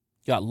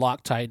got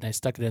Loctite and I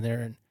stuck it in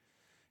there and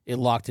it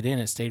locked it in.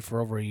 It stayed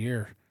for over a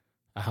year.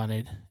 I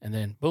hunted and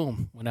then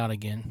boom, went out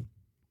again.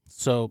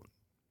 So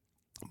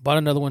bought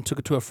another one, took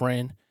it to a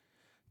friend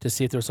to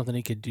see if there was something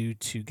he could do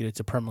to get it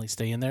to permanently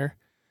stay in there.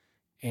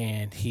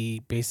 And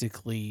he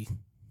basically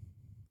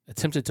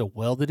attempted to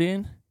weld it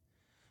in,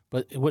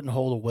 but it wouldn't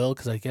hold a weld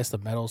because I guess the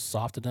metal's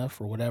soft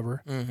enough or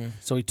whatever.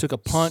 So he took a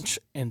punch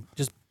and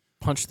just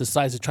punched the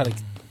sides to try to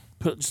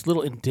put just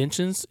little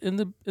indentions in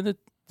the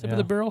tip of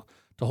the barrel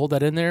to hold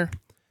that in there.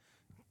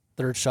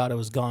 Third shot, it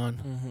was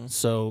gone.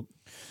 So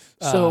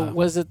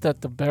was it that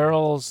the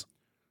barrel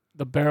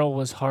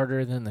was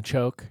harder than the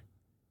choke?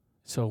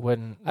 So it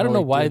wouldn't. I don't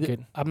know why.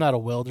 I'm not a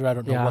welder. I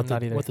don't know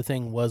what the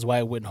thing was, why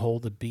it wouldn't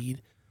hold the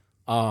bead.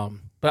 But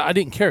I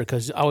didn't care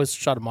because I always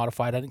shot it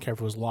modified. I didn't care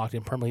if it was locked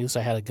in permanently. At least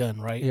I had a gun,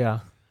 right?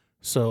 Yeah.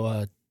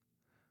 So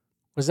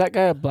was that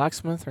guy a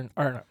blacksmith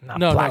or not?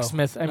 No,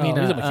 blacksmith. No. I mean,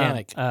 he's a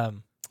mechanic.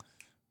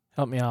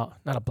 Help me out.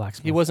 Not a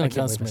blacksmith. He wasn't a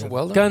gunsmith.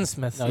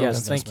 Gunsmith. No,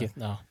 yes, thank you.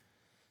 No,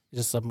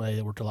 just somebody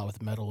that worked a lot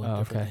with metal and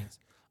different things.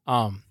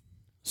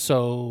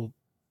 So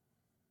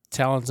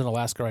Talon's in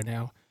Alaska right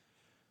now,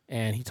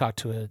 and he talked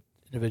to an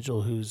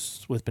individual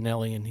who's with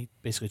Benelli, and he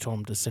basically told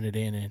him to send it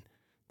in, and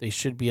they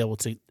should be able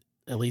to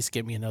at least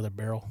get me another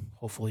barrel,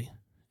 hopefully.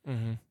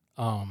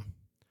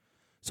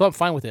 So I'm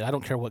fine with it. I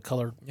don't care what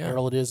color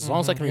barrel it is, as long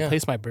as I can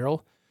replace my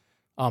barrel.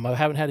 I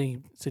haven't had any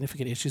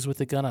significant issues with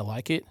the gun. I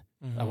like it.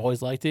 I've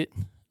always liked it.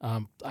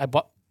 I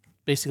bought,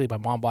 basically my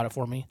mom bought it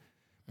for me,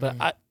 but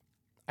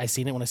I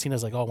seen it. When I seen it, I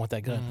was like, oh, I want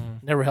that gun.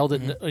 Never held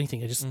it,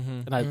 anything.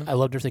 And I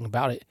loved everything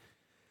about it.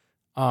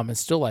 And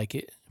still like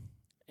it.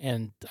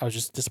 And I was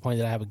just disappointed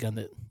that I have a gun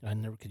that I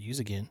never could use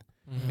again,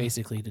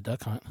 basically to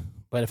duck hunt.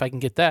 But if I can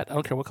get that, I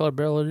don't care what color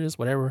barrel it is,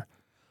 whatever,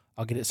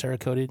 I'll get it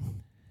Cerakoted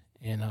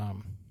and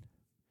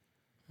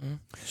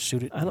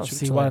shoot it. I don't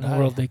see why in the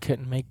world they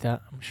couldn't make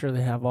that. I'm sure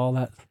they have all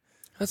that.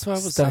 That's what I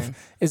was stuff. saying.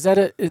 Is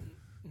that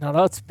now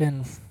that's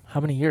been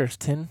how many years?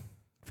 10,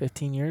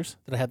 15 years?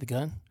 That I had the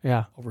gun?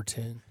 Yeah. Over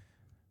 10.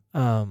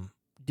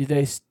 Do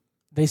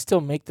they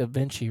still make the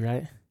Vinci,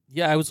 right?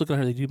 Yeah, I was looking at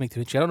her. They do make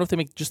the Vinci. I don't know if they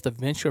make just the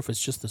Vinci or if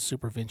it's just the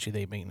Super Vinci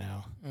they make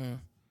now.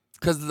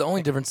 Because the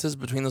only difference is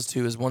between those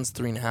two is one's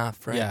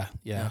 3.5, right?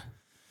 Yeah.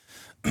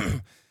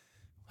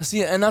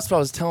 See, and that's what I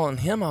was telling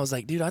him. I was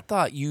like, dude, I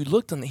thought you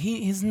looked on the.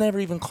 He's never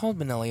even called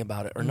Benelli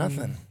about it or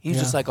nothing. He's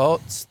just like, oh,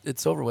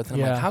 it's over with.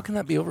 And I'm like, how can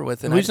that be over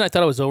with? And the reason I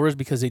thought it was over is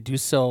because they do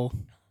sell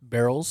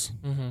barrels.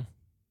 Mm-hmm.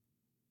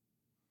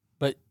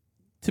 But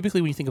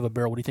typically when you think of a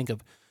barrel, what do you think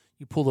of?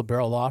 You pull the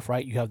barrel off,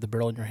 right? You have the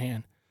barrel in your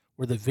hand.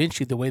 Where the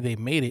Vinci, the way they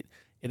made it,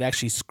 it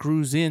actually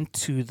screws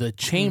into the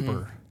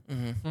chamber.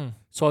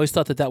 So I always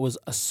thought that was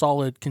a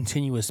solid,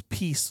 continuous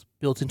piece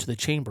built into the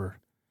chamber.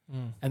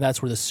 And that's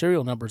where the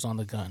serial numbers on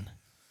the gun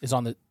is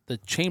on the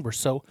chamber.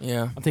 So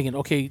I'm thinking,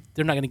 okay,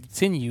 they're not going to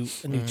continue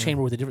a new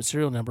chamber with a different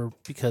serial number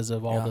because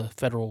of all the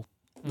federal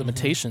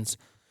limitations.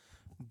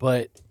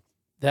 But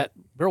that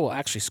barrel will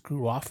actually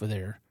screw off of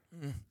there.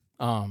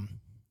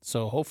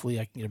 So hopefully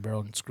I can get a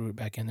barrel and screw it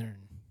back in there.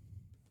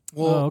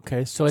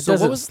 Okay. So it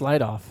doesn't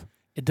slide off.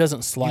 It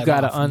doesn't slide off. You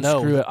got to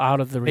unscrew it out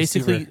of the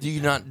receiver. Basically,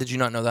 did you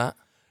not know that?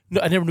 No,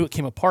 I never knew it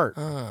came apart.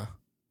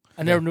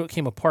 I never knew it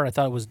came apart. I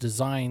thought it was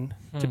designed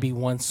to be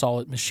one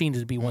solid, machined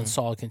to be one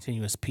solid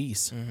continuous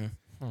piece.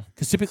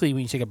 Because typically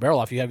when you take a barrel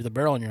off, you have the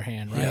barrel in your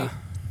hand, right? Yeah.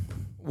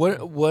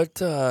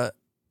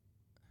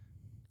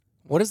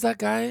 What is that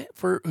guy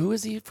for? Who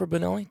is he for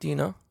Benelli? Do you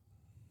know?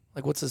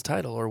 Like, what's his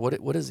title or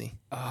what is he?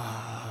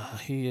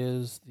 He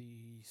is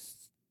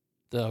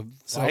the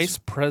vice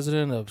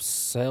president of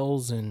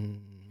sales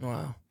in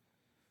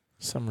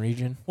some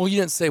region. Well, you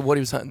didn't say what he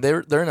was hunting.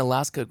 They're in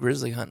Alaska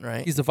grizzly hunting,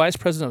 right? He's the vice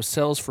president of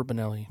sales for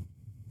Benelli.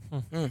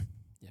 Yeah.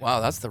 Wow,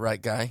 that's the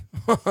right guy.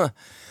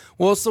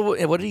 Well, so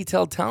what did he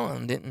tell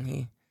Talon? Didn't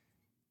he?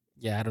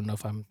 Yeah, I don't know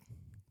if I'm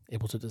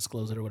able to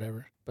disclose it or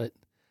whatever, but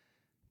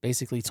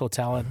basically he told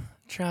Talon.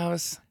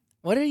 Travis,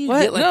 what are you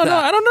get like no,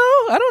 that?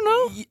 No, I don't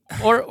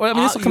know. Or I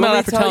mean, this will come out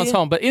after Talon's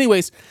home. But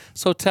anyways,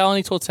 so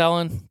he told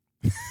Talon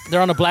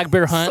they're on a black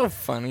bear hunt. So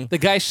funny. The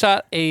guy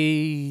shot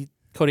a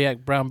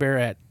Kodiak brown bear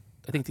at,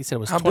 I think he said it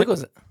was How big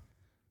was it?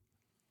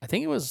 I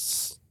think it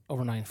was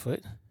over 9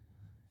 foot.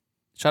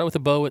 Shot it with a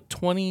bow at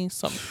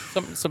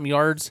 20-something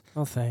yards.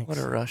 Oh, thanks. What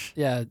a rush.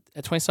 Yeah,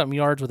 at 20-something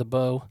yards with a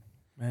bow.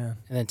 Man.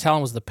 And then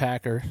Talon was the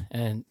packer,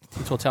 and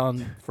he told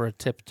Talon for a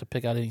tip to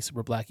pick out any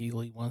super black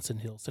eagle he wants, and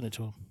he'll send it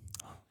to him.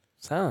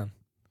 Son.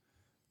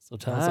 So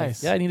Talon's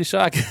Nice. like, yeah, I need a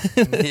shotgun.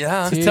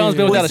 Yeah. Talon's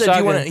been without a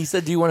shotgun. He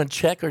said, do you want a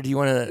check or do you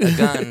want a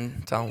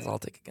gun? Talon's, I'll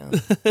take a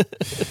gun.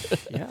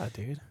 Yeah,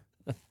 dude.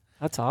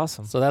 That's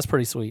awesome. So that's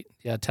pretty sweet.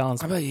 Yeah,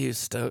 Talon's. I bet he was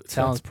stoked.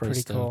 Talon's That's pretty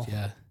pretty stoked. cool.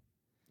 Yeah.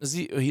 Is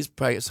he? He's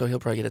probably he'll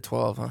probably get a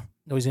 12, huh?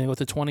 No, he's gonna go with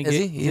the 20 Is he?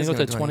 gauge. He's gonna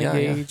go with the 20 yeah,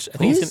 gauge. I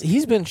think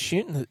He's been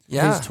shooting.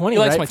 Yeah. He's 20. he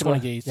likes right, my for 20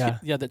 the- gauge.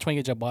 Yeah. That 20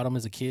 gauge I bought him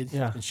as a kid.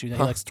 Yeah. He's been shooting that.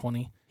 Huh. He likes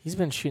 20. He's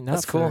been shooting that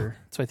That's cool. for.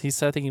 So he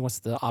said I think he wants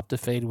the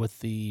Optifade with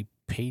the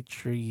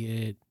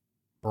Patriot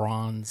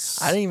bronze.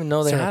 I didn't even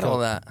know they had Cerakote. all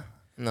that.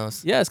 No.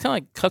 Yeah, it's kind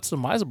of like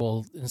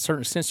customizable in a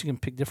certain sense. You can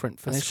pick different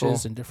That's finishes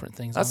cool. and different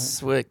things. That's on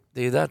sweet,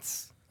 dude.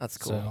 That's it.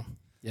 cool. So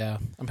yeah,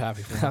 I'm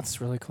happy for him. That's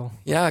really cool.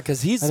 Yeah,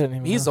 because I didn't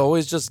even he's know.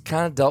 always just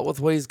kind of dealt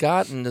with what he's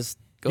got and just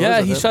goes Yeah,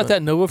 with he it, shot but-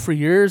 that Nova for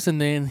years, and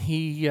then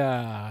he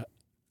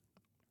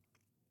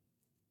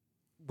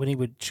when he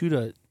would shoot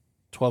a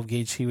 12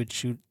 gauge, he would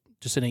shoot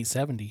just an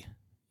 870.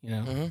 You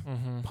know, Mhm.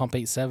 Mm-hmm. pump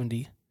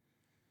 870.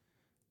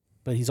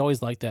 But he's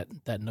always liked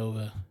that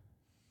Nova.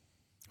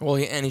 Well,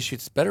 and he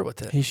shoots better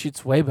with it. He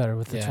shoots way better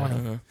with the Yeah. 20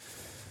 Mhm.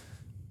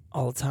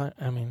 all the time.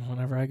 I mean,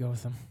 whenever I go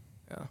with him.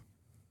 Yeah.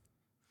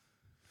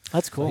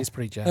 That's So cool. he's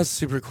pretty jazzed. That's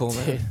super cool,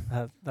 man.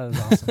 Dude, that is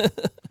awesome.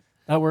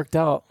 That worked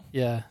out.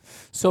 Yeah.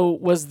 So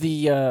was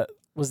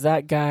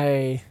that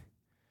guy?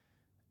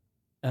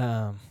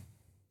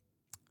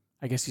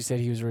 I guess you said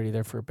he was already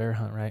there for a bear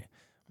hunt, right?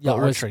 Yeah, But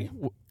was- archery.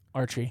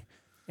 Archery.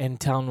 And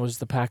Talon was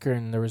the packer,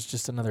 and there was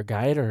just another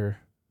guide, or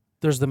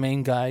There's the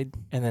main guide,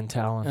 and then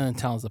Talon. and then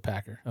Talon's the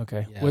packer.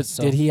 Okay. Yeah,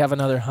 so- Did he have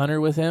another hunter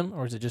with him,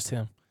 or is it just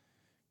him?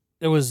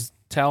 It was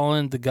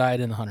Talon, the guide,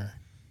 and the hunter.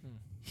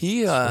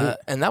 He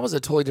and that was a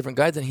totally different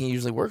guy than he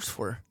usually works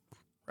for,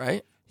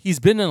 right? He's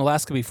been in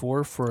Alaska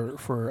before for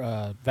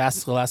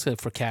Vast Alaska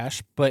for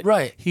cash, but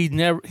Right.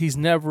 he's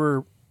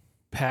never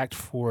packed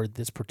for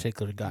this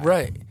particular guy.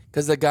 Right,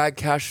 because the guy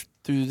cashed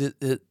through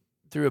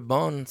through a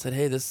bone and said,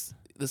 "Hey, this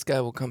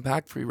guy will come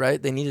pack for you." Right?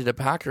 They needed a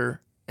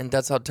packer, and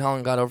that's how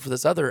Talon got over for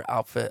this other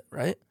outfit,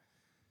 right?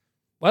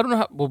 Well, I don't know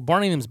how. Well,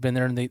 Barney and them's been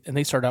there, and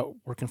they started out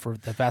working for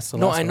the Vast Alaska.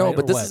 No, I know, right?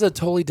 but Or this what? is a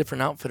totally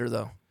different outfitter,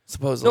 though.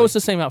 Supposedly, No, it's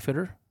the same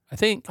outfitter. I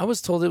think, I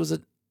was told it was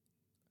a.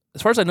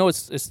 as far as I know,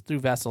 it's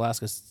through Vast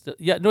Alaska.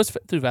 Yeah, no, it's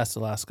through Vast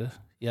Alaska.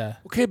 Yeah,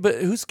 Okay, but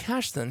who's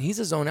Cash then? He's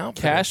his own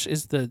outfitter. Cash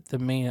is the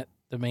guy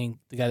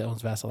that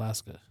owns Vast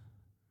Alaska.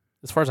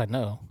 As far as I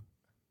know,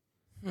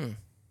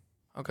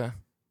 Okay.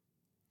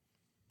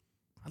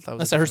 I thought it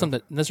was unless a I heard different-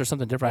 something. Unless there's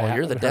something different. Well, I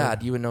you're the heard.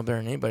 dad. You would know better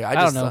than anybody. I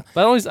don't know,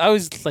 but I always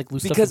like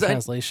lose stuff Because in I-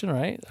 translation,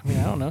 right? I mean,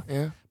 I don't know,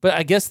 Yeah. but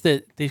I guess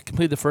that they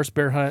completed the first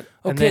bear hunt.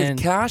 and Okay, then,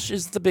 Cash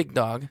is the big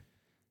dog.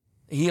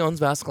 He owns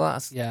Vast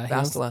Alaska. yeah, he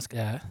Vast owns- Alaska.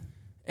 Yeah,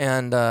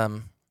 And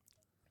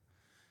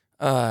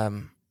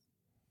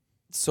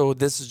so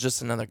this is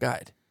just another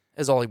guide.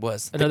 Is all he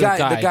was. another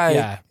the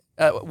guy.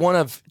 yeah. One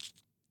of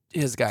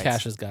his guys.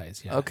 Cash's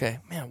guys. Yeah. Okay,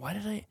 man. Why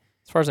did I?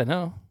 As far as I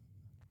know,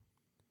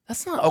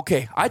 That's not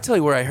okay. I tell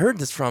you where I heard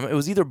this from. It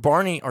was either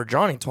Barney or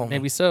Johnny told me.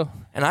 maybe so.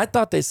 And I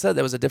thought they said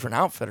that was a different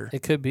outfitter.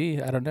 It could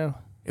be. I don't know.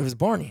 It was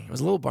Barney. It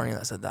was little Barney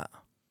that said that.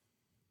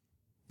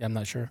 Yeah, I'm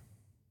not sure.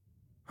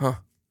 Huh.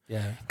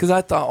 Yeah. Because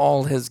I thought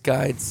all his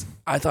guides,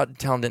 I thought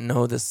Talon didn't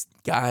know this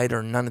guide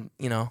or none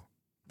of,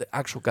 the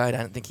actual guide. I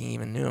didn't think he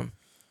even knew him.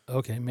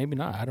 Okay, maybe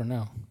not. I don't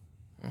know.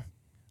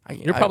 You're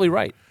You're probably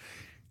right.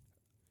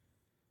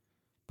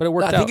 But it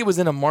worked out. I think it was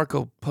in a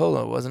Marco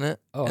Polo, wasn't it?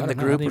 Oh, in I the don't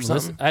know. group I or didn't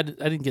something? listen.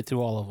 I didn't get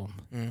through all of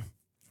them.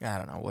 I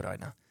don't know. What do I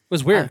know? It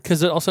was weird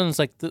because all of a sudden it's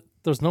like there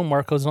was no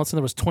Marcos and all of a sudden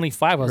there was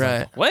 25. I was Right.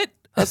 like, what?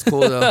 That's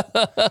cool, though.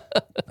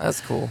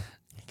 That's cool.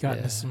 Got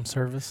into some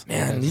service.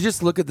 Man, you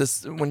just look at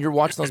this when you're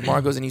watching those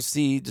Margos and you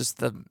see just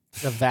the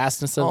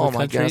vastness of oh the my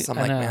country. goodness. I'm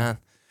I like, know. man.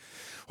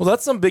 Well,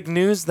 that's some big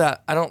news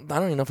that I don't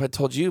even know if I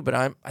told you, but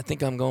I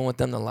think I'm going with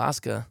them to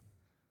Alaska.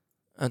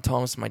 And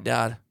Thomas, my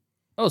dad.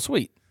 Oh,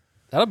 sweet.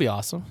 That'll be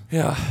awesome.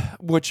 Yeah,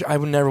 which I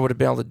would never would have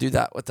been able to do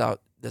that without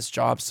this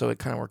job. So it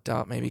kind of worked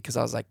out maybe because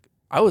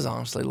I was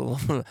honestly a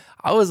little,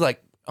 I was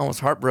like almost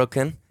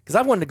heartbroken because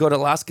I wanted to go to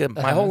Alaska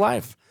my whole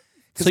life.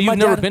 So you've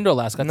never been to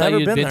Alaska? I thought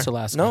you'd been there. to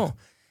Alaska. No.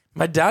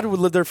 My dad would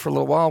live there for a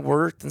little while,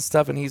 worked and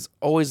stuff, and he's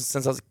always,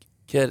 since I was a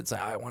kid, it's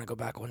like, I want to go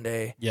back one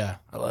day. Yeah.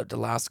 I loved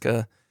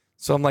Alaska.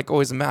 So I'm like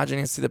always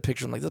imagining, see the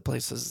picture, I'm like, this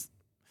place is,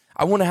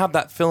 I want to have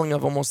that feeling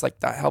of almost like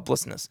that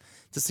helplessness,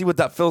 to see what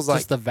that feels like.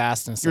 Just the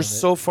vastness You're of it.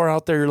 so far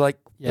out there, you're like,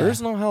 Yeah.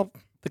 there's no help.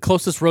 The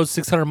closest road's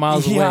 600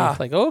 miles Yeah. away.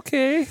 Like,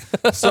 okay.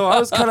 So I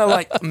was kind of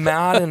like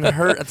mad and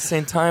hurt at the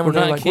same time. We're When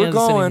they're not in like, we're Kansas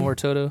going. anymore,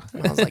 Toto.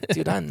 And I was like,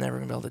 dude, I'm never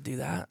going to be able to do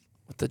that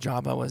with the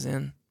job I was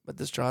in. But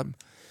this job,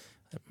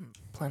 I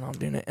plan on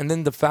doing it. And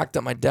then the fact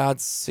that my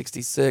dad's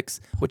 66,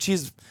 which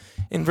he's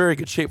in very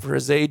good shape for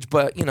his age,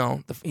 but,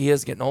 he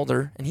is getting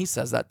older. And he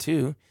says that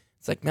too.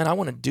 It's like, man, I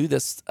want to do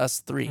this, us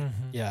three.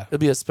 Yeah. It'll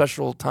be a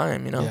special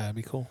time, Yeah, it'd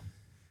be cool.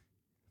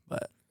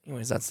 But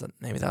anyways,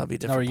 maybe that'll be a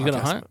Now, different are you going to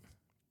podcast, hunt?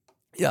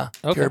 but- Yeah,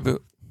 Okay. caribou.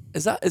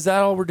 Is that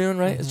all we're doing,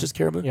 right? It's just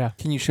caribou? Yeah.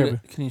 Can you shoot?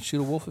 Can you shoot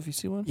a wolf if you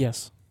see one?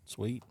 Yes.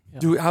 Sweet.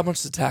 Dude, how much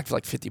is the tack for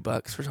like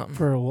 $50 or something?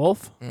 For a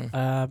wolf,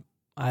 Mm.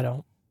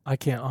 I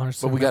can't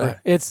honestly. But we remember.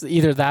 gotta- It's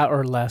either that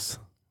or less.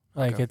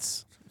 Like Okay.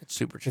 it's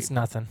super cheap.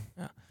 nothing.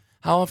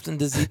 How often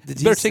did he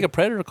Better take a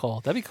predator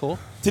call. That'd be cool.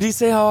 Did he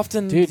say how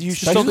often Dude, you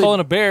Just don't call it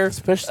a bear.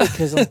 Especially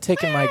because I'm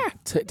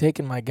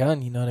taking my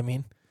gun. You know what I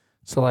mean?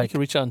 So You like can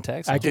reach out and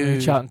text. I can Dude.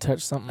 reach out and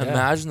touch something.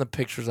 Imagine the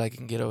pictures I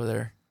can get over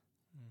there.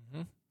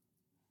 Mhm.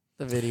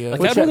 The video.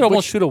 Like, Which I'd rather I- almost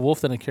which- shoot a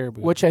wolf than a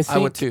caribou. Which I think I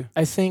would too.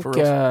 I think For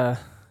real. I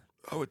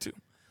I would too.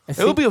 think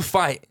It'll be a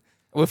fight.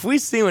 If we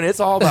see one, it's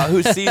all about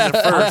who sees it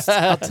first.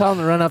 I'll tell him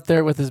to run up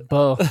there with his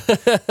bow. Go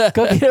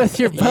get it with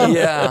your bow.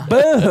 Yeah.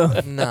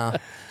 Boom. No.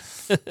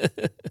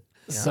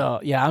 So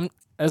yeah,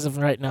 as of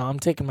right now, I'm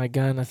taking my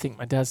gun. I think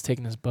my dad's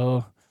taking his bow.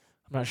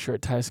 I'm not sure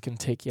what Tyus can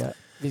take yet.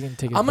 If he's gonna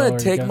take his I'm bow going or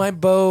to his take gun. my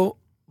bow,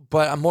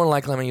 but I'm more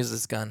likely I'm going to use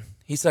this gun.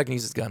 He said I can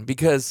use this gun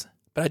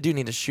but I do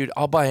need to shoot.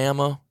 I'll buy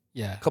ammo,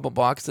 yeah. a couple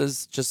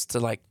boxes just to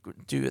like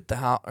do at the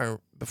house or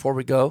before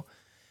we go.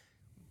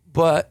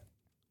 But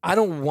I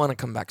don't want to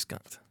come back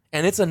skunked.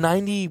 And it's a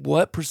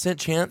 90%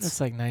 chance. It's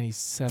like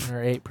 97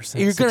 or 8%.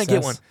 You're going to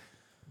get one.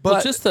 But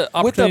Well, just the with the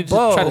opportunity to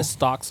bow, try to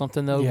stalk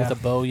something though Yeah. with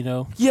a bow, you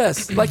know.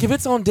 yes, like if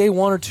it's on day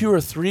 1 or 2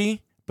 or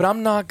 3, but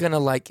I'm not gonna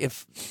like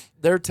if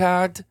they're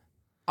tagged,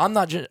 I'm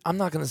not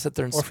gonna sit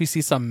there and Or if you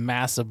see some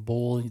massive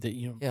bull that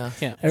you yeah.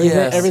 can't.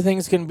 Yes.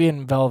 Everything's gonna be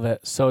in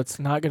velvet, so it's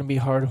not gonna be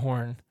hard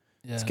horn.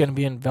 Yeah. It's gonna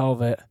be in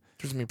velvet.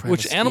 There's gonna be probably Which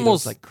mosquitoes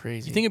animals like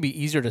crazy? You think it'd be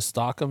easier to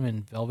stalk them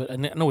in velvet? I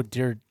know with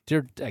deer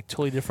like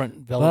totally different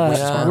velvet. But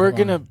versus Yeah. hard we're horn.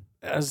 gonna,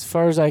 as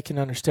far as I can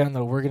understand,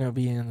 though, we're gonna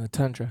be in the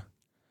tundra,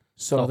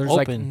 so So there's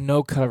like open.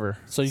 no cover.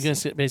 So you're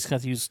gonna basically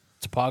have to use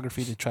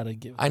topography to try to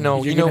get. I know.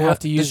 You're You know gonna what? have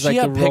to use, Does like, she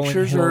the have rolling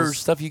pictures or hills.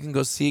 stuff you can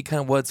go see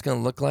kind of what it's gonna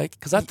look like?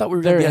 Because I thought we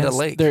were gonna be at a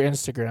lake. Their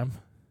Instagram.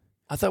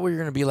 I thought we were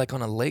gonna be like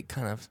on a lake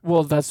kind of.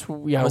 Well, that's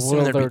I'm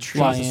assuming there'd be trees.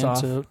 fly us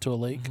off. into a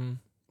lake, Mhm.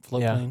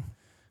 floodplain.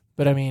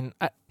 But I mean,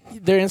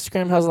 their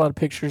Instagram has a lot of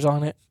pictures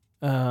on it.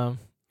 You can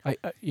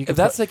If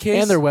that's the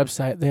case, and their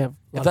website, they have.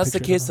 if that's the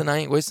case, then I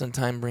ain't wasting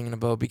time bringing a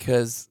bow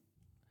because,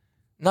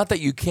 not that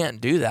you can't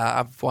do that.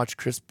 I've watched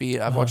Crispy.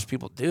 I've watched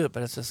people do it,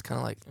 but it's just kind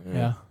of like,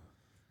 yeah.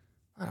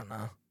 I don't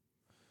know.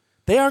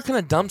 They are kind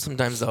of dumb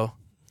sometimes, though.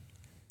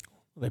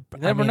 You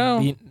never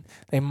know.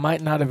 They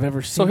might not have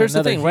ever seen So here's the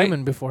another thing, right?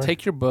 human before.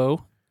 Take your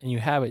bow and you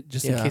have it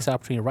just in Yeah. case the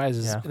opportunity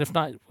arises. Yeah. And if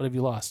not, what have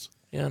you lost?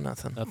 Yeah,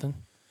 nothing. Nothing.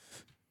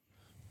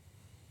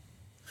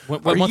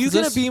 What Are month you is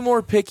gonna this? be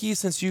more picky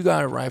since you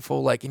got a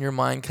rifle? Like in your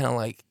mind, kind of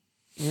like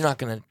you're not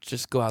gonna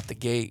just go out the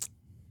gate.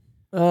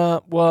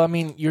 Well, I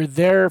mean, you're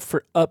there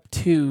for up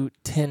to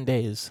 10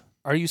 days.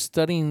 Are you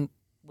studying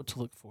what to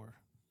look for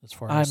as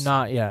far as I'm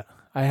not yet.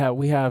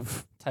 We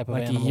have type of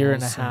like a year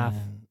and a animals half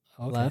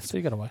okay, left. So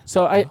you got a while.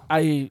 So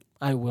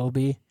I will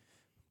be,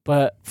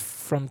 but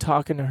from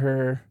talking to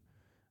her,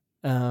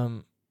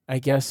 I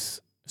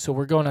guess so.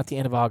 We're going at the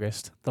end of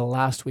August, the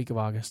last week of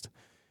August,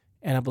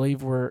 and I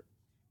believe we're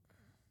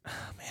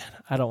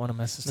I don't want to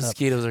mess this up.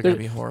 Mosquitoes are going to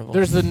be horrible.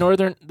 There's the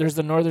northern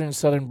and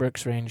southern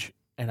Brooks range,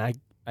 and I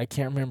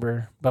can't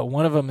remember, but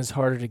one of them is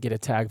harder to get a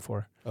tag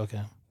for.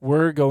 Okay.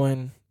 We're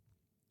going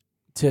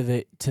to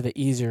the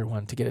easier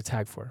one to get a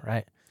tag for,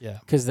 right? Yeah.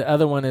 Because the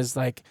other one is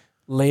like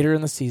later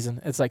in the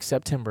season. It's like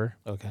September.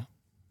 Okay.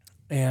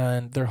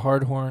 And they're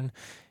hardhorn,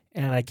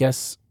 and I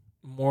guess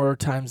more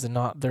times than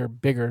not they're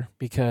bigger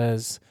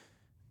because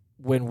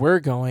when we're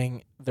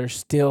going, they're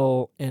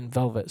still in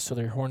velvet, so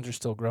their horns are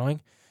still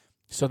growing.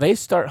 So they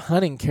start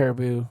hunting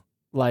caribou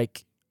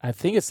like I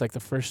think it's like the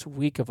first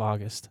week of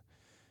August,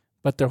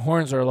 but their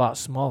horns are a lot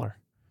smaller.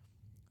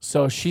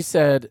 So she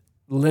said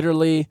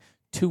literally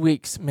 2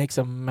 weeks makes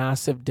a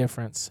massive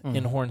difference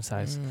in horn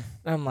size. And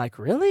I'm like,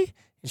 really?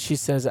 And she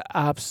says,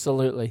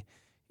 absolutely.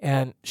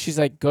 And she's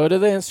like, go to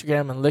the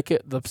Instagram and look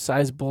at the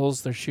size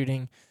bulls they're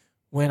shooting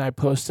when I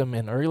post them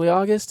in early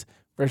August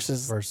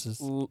versus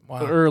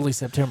early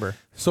September.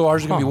 So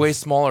ours are going to be way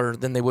smaller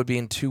than they would be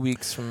in 2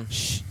 weeks from.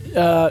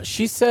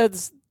 She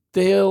says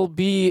they'll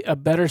be a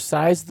better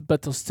size,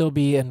 but they'll still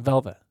be in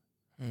velvet.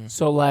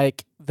 So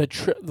like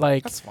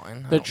That's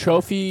fine. the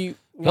trophy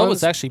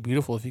Velvet's actually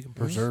beautiful if you can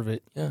preserve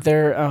it. Yeah.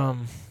 They're I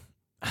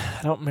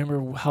don't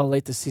remember how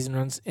late the season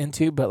runs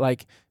into, but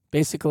like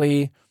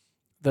basically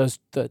the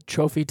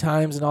trophy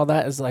times and all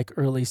that is like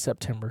early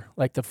September,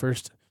 like the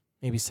first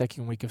maybe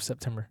second week of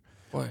September.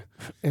 Boy.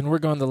 And we're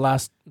going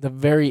the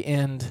very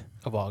end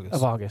Of August.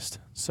 of August.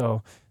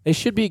 So they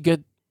should be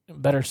good,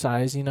 better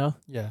size, you know?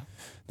 Yeah.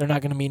 They're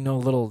not going to be no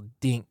little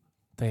dink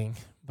thing,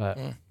 but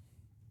Well,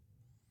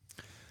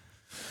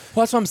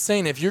 that's what I'm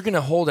saying. If you're going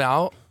to hold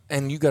out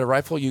and you got a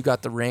rifle, you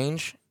got the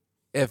range,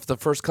 if the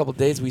first couple of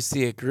days we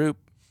see a group,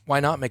 why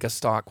not make a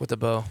stock with a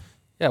bow?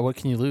 Yeah, what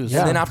can you lose?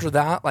 And then after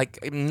that,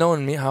 like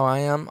knowing me how I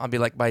am, I'll be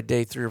like by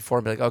day 3 or 4,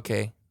 I'll be like,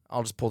 okay,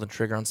 I'll just pull the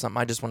trigger on something.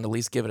 I just want to at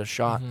least give it a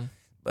shot.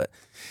 But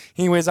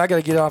anyways, I got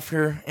to get off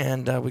here,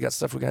 and we got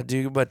stuff we got to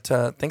do. But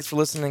thanks for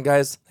listening,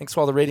 guys. Thanks for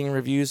all the rating and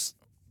reviews.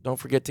 Don't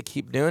forget to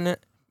keep doing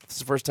it. If this is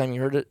the first time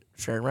you heard it,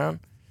 share it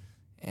around.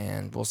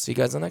 And we'll see you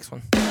guys in the next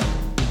one. We're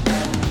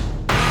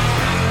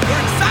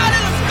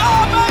excited. Let's go,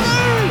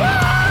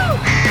 baby!